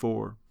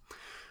 34.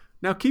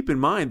 Now keep in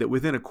mind that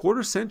within a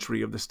quarter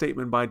century of the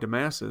statement by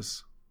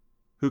Damasus,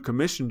 who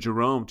commissioned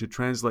Jerome to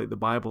translate the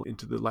Bible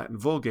into the Latin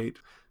Vulgate,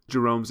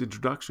 Jerome's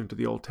introduction to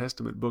the Old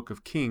Testament Book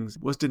of Kings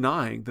was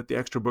denying that the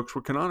extra books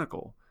were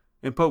canonical,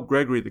 and Pope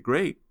Gregory the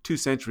Great, 2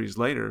 centuries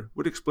later,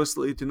 would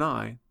explicitly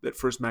deny that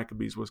First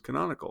Maccabees was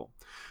canonical.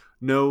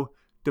 No,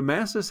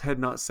 Damasus had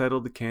not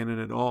settled the canon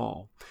at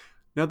all.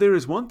 Now there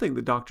is one thing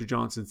that Dr.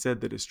 Johnson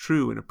said that is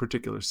true in a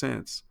particular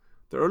sense.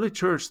 The early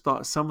church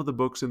thought some of the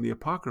books in the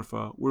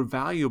Apocrypha were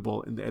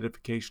valuable in the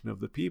edification of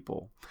the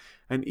people.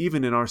 And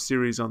even in our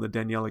series on the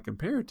Danielic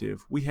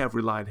Imperative, we have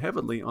relied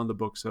heavily on the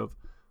books of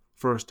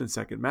 1st and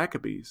 2nd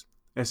Maccabees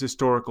as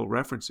historical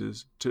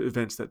references to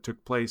events that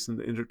took place in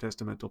the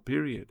intertestamental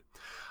period.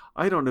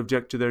 I don't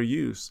object to their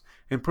use,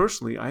 and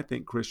personally I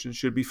think Christians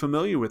should be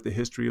familiar with the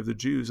history of the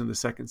Jews in the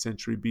 2nd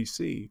century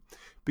BC,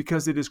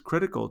 because it is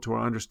critical to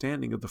our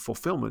understanding of the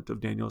fulfillment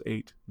of Daniel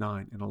 8,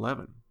 9, and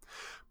 11.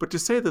 But to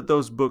say that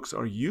those books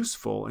are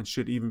useful and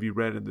should even be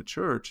read in the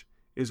church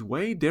is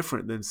way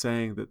different than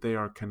saying that they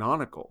are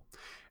canonical.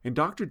 And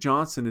Dr.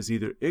 Johnson is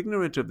either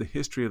ignorant of the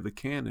history of the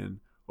canon,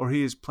 or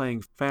he is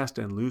playing fast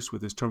and loose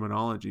with his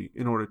terminology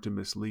in order to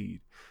mislead.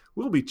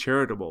 We'll be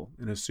charitable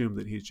and assume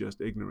that he's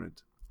just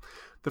ignorant.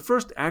 The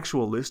first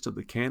actual list of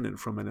the canon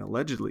from an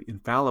allegedly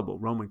infallible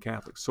Roman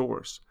Catholic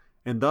source,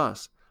 and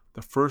thus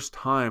the first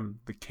time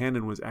the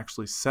canon was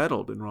actually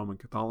settled in Roman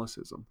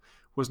Catholicism,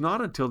 was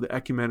not until the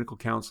Ecumenical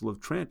Council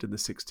of Trent in the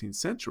 16th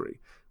century,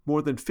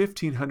 more than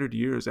 1,500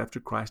 years after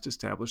Christ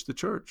established the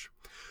Church.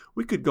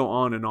 We could go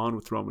on and on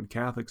with Roman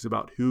Catholics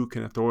about who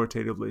can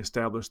authoritatively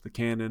establish the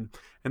canon,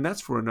 and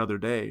that's for another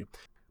day.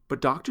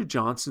 But Dr.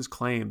 Johnson's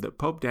claim that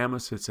Pope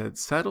Damasus had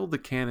settled the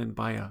canon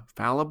by a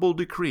fallible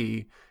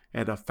decree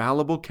at a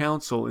fallible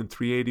council in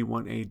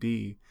 381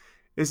 AD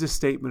is a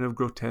statement of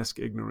grotesque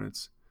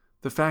ignorance.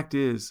 The fact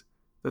is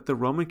that the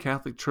Roman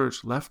Catholic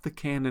Church left the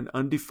canon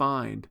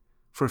undefined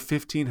for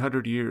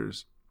 1,500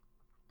 years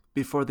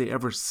before they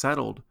ever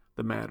settled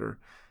the matter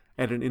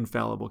at an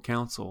infallible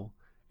council.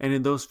 And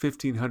in those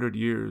 1,500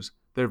 years,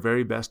 their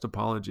very best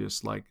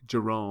apologists like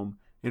Jerome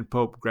and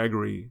Pope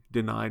Gregory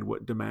denied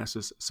what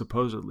Damasus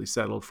supposedly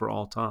settled for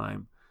all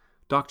time.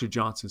 Dr.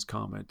 Johnson's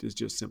comment is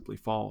just simply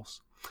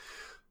false.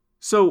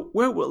 So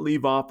where we'll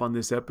leave off on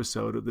this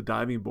episode of the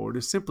Diving Board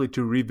is simply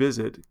to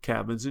revisit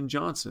Cabbins and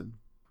Johnson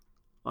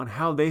on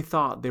how they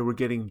thought they were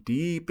getting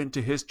deep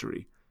into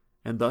history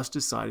and thus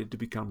decided to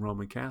become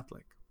Roman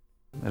Catholic.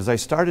 As I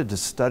started to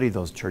study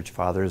those church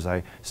fathers,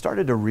 I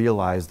started to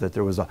realize that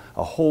there was a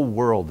whole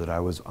world that I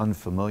was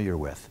unfamiliar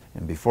with.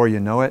 And before you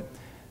know it,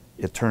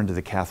 it turned to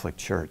the Catholic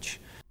Church.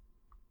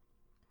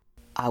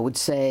 I would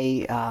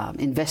say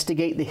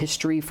investigate the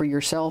history for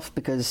yourself,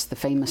 because the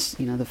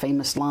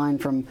famous line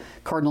from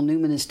Cardinal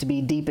Newman is to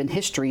be deep in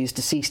history is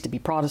to cease to be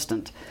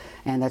Protestant.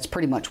 And that's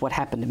pretty much what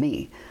happened to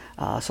me.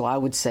 So I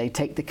would say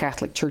take the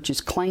Catholic Church's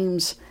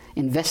claims,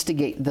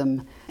 investigate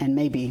them, and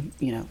maybe,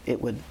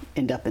 it would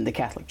end up in the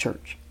Catholic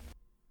Church.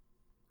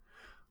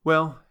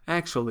 Well,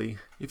 actually,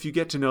 if you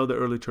get to know the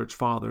early church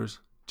fathers,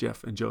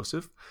 Jeff and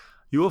Joseph,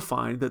 you will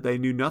find that they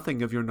knew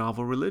nothing of your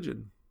novel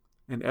religion.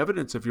 And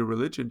evidence of your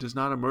religion does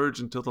not emerge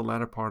until the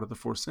latter part of the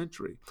 4th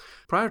century.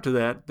 Prior to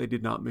that, they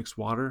did not mix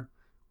water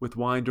with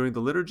wine during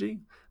the liturgy,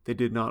 they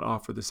did not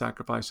offer the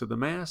sacrifice of the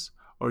Mass,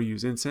 or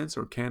use incense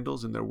or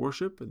candles in their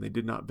worship, and they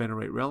did not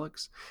venerate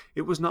relics.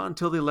 It was not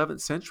until the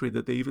 11th century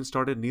that they even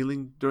started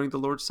kneeling during the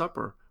Lord's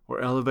Supper,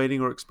 or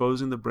elevating or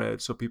exposing the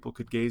bread so people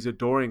could gaze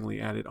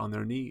adoringly at it on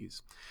their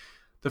knees.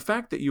 The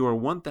fact that you are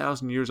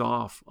 1,000 years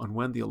off on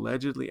when the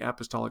allegedly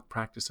apostolic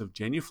practice of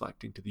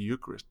genuflecting to the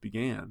Eucharist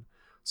began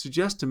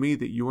suggests to me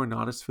that you are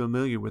not as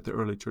familiar with the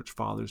early church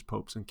fathers,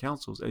 popes, and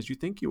councils as you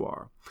think you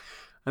are.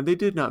 And they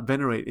did not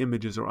venerate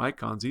images or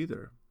icons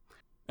either.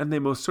 And they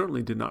most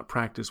certainly did not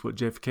practice what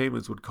Jeff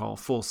Cavins would call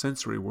full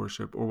sensory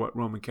worship, or what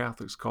Roman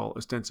Catholics call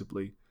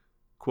ostensibly,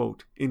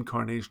 quote,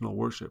 incarnational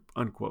worship,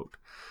 unquote.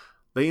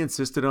 They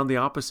insisted on the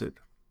opposite,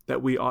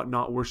 that we ought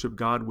not worship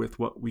God with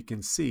what we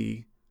can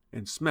see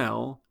and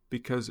smell,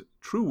 because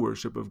true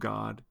worship of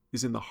God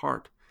is in the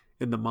heart,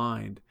 in the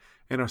mind,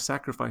 and our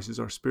sacrifices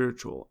are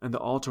spiritual, and the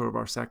altar of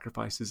our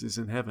sacrifices is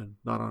in heaven,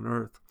 not on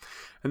earth.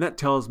 And that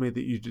tells me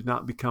that you did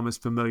not become as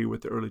familiar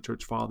with the early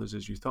church fathers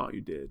as you thought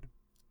you did.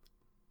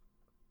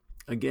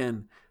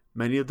 Again,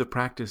 many of the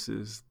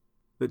practices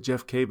that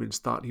Jeff Cavins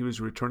thought he was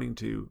returning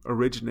to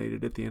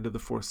originated at the end of the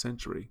 4th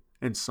century,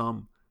 and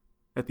some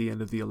at the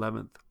end of the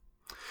 11th.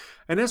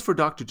 And as for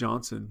Dr.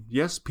 Johnson,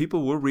 yes,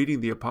 people were reading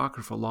the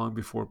Apocrypha long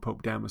before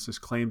Pope Damasus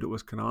claimed it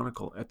was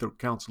canonical at the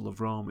Council of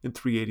Rome in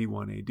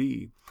 381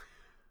 AD.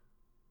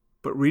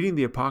 But reading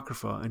the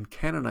Apocrypha and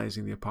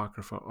canonizing the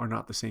Apocrypha are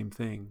not the same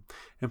thing,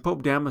 and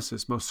Pope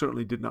Damasus most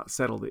certainly did not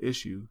settle the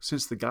issue,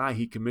 since the guy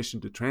he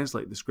commissioned to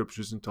translate the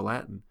scriptures into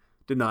Latin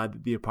denied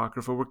that the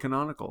Apocrypha were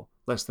canonical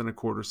less than a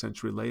quarter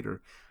century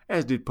later,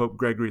 as did Pope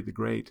Gregory the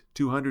Great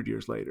 200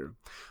 years later.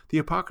 The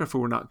Apocrypha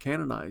were not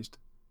canonized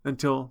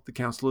until the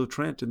Council of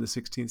Trent in the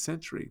 16th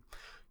century.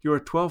 You are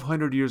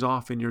 1,200 years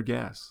off in your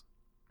guess.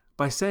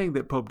 By saying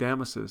that Pope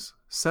Damasus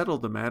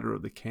settled the matter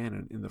of the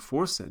canon in the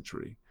 4th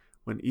century,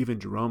 when even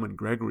Jerome and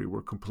Gregory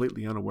were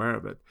completely unaware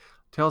of it,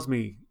 tells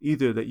me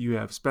either that you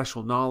have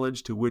special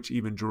knowledge to which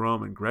even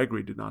Jerome and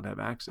Gregory did not have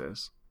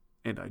access,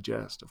 and I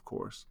jest, of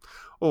course,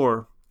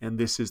 or, and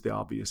this is the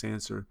obvious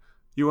answer,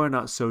 you are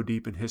not so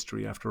deep in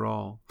history after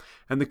all,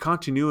 and the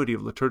continuity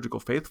of liturgical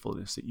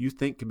faithfulness that you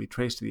think can be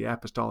traced to the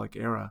apostolic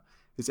era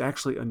is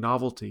actually a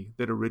novelty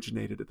that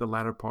originated at the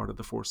latter part of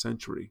the 4th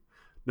century,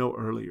 no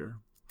earlier.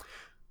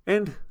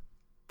 And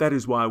that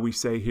is why we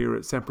say here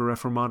at Semper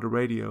Reformanda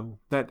Radio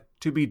that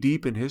to be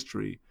deep in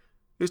history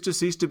is to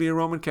cease to be a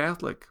Roman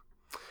Catholic.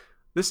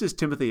 This is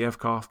Timothy F.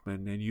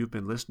 Kaufman, and you've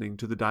been listening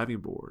to The Diving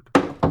Board.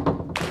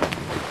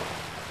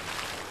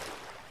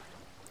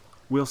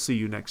 We'll see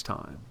you next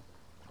time.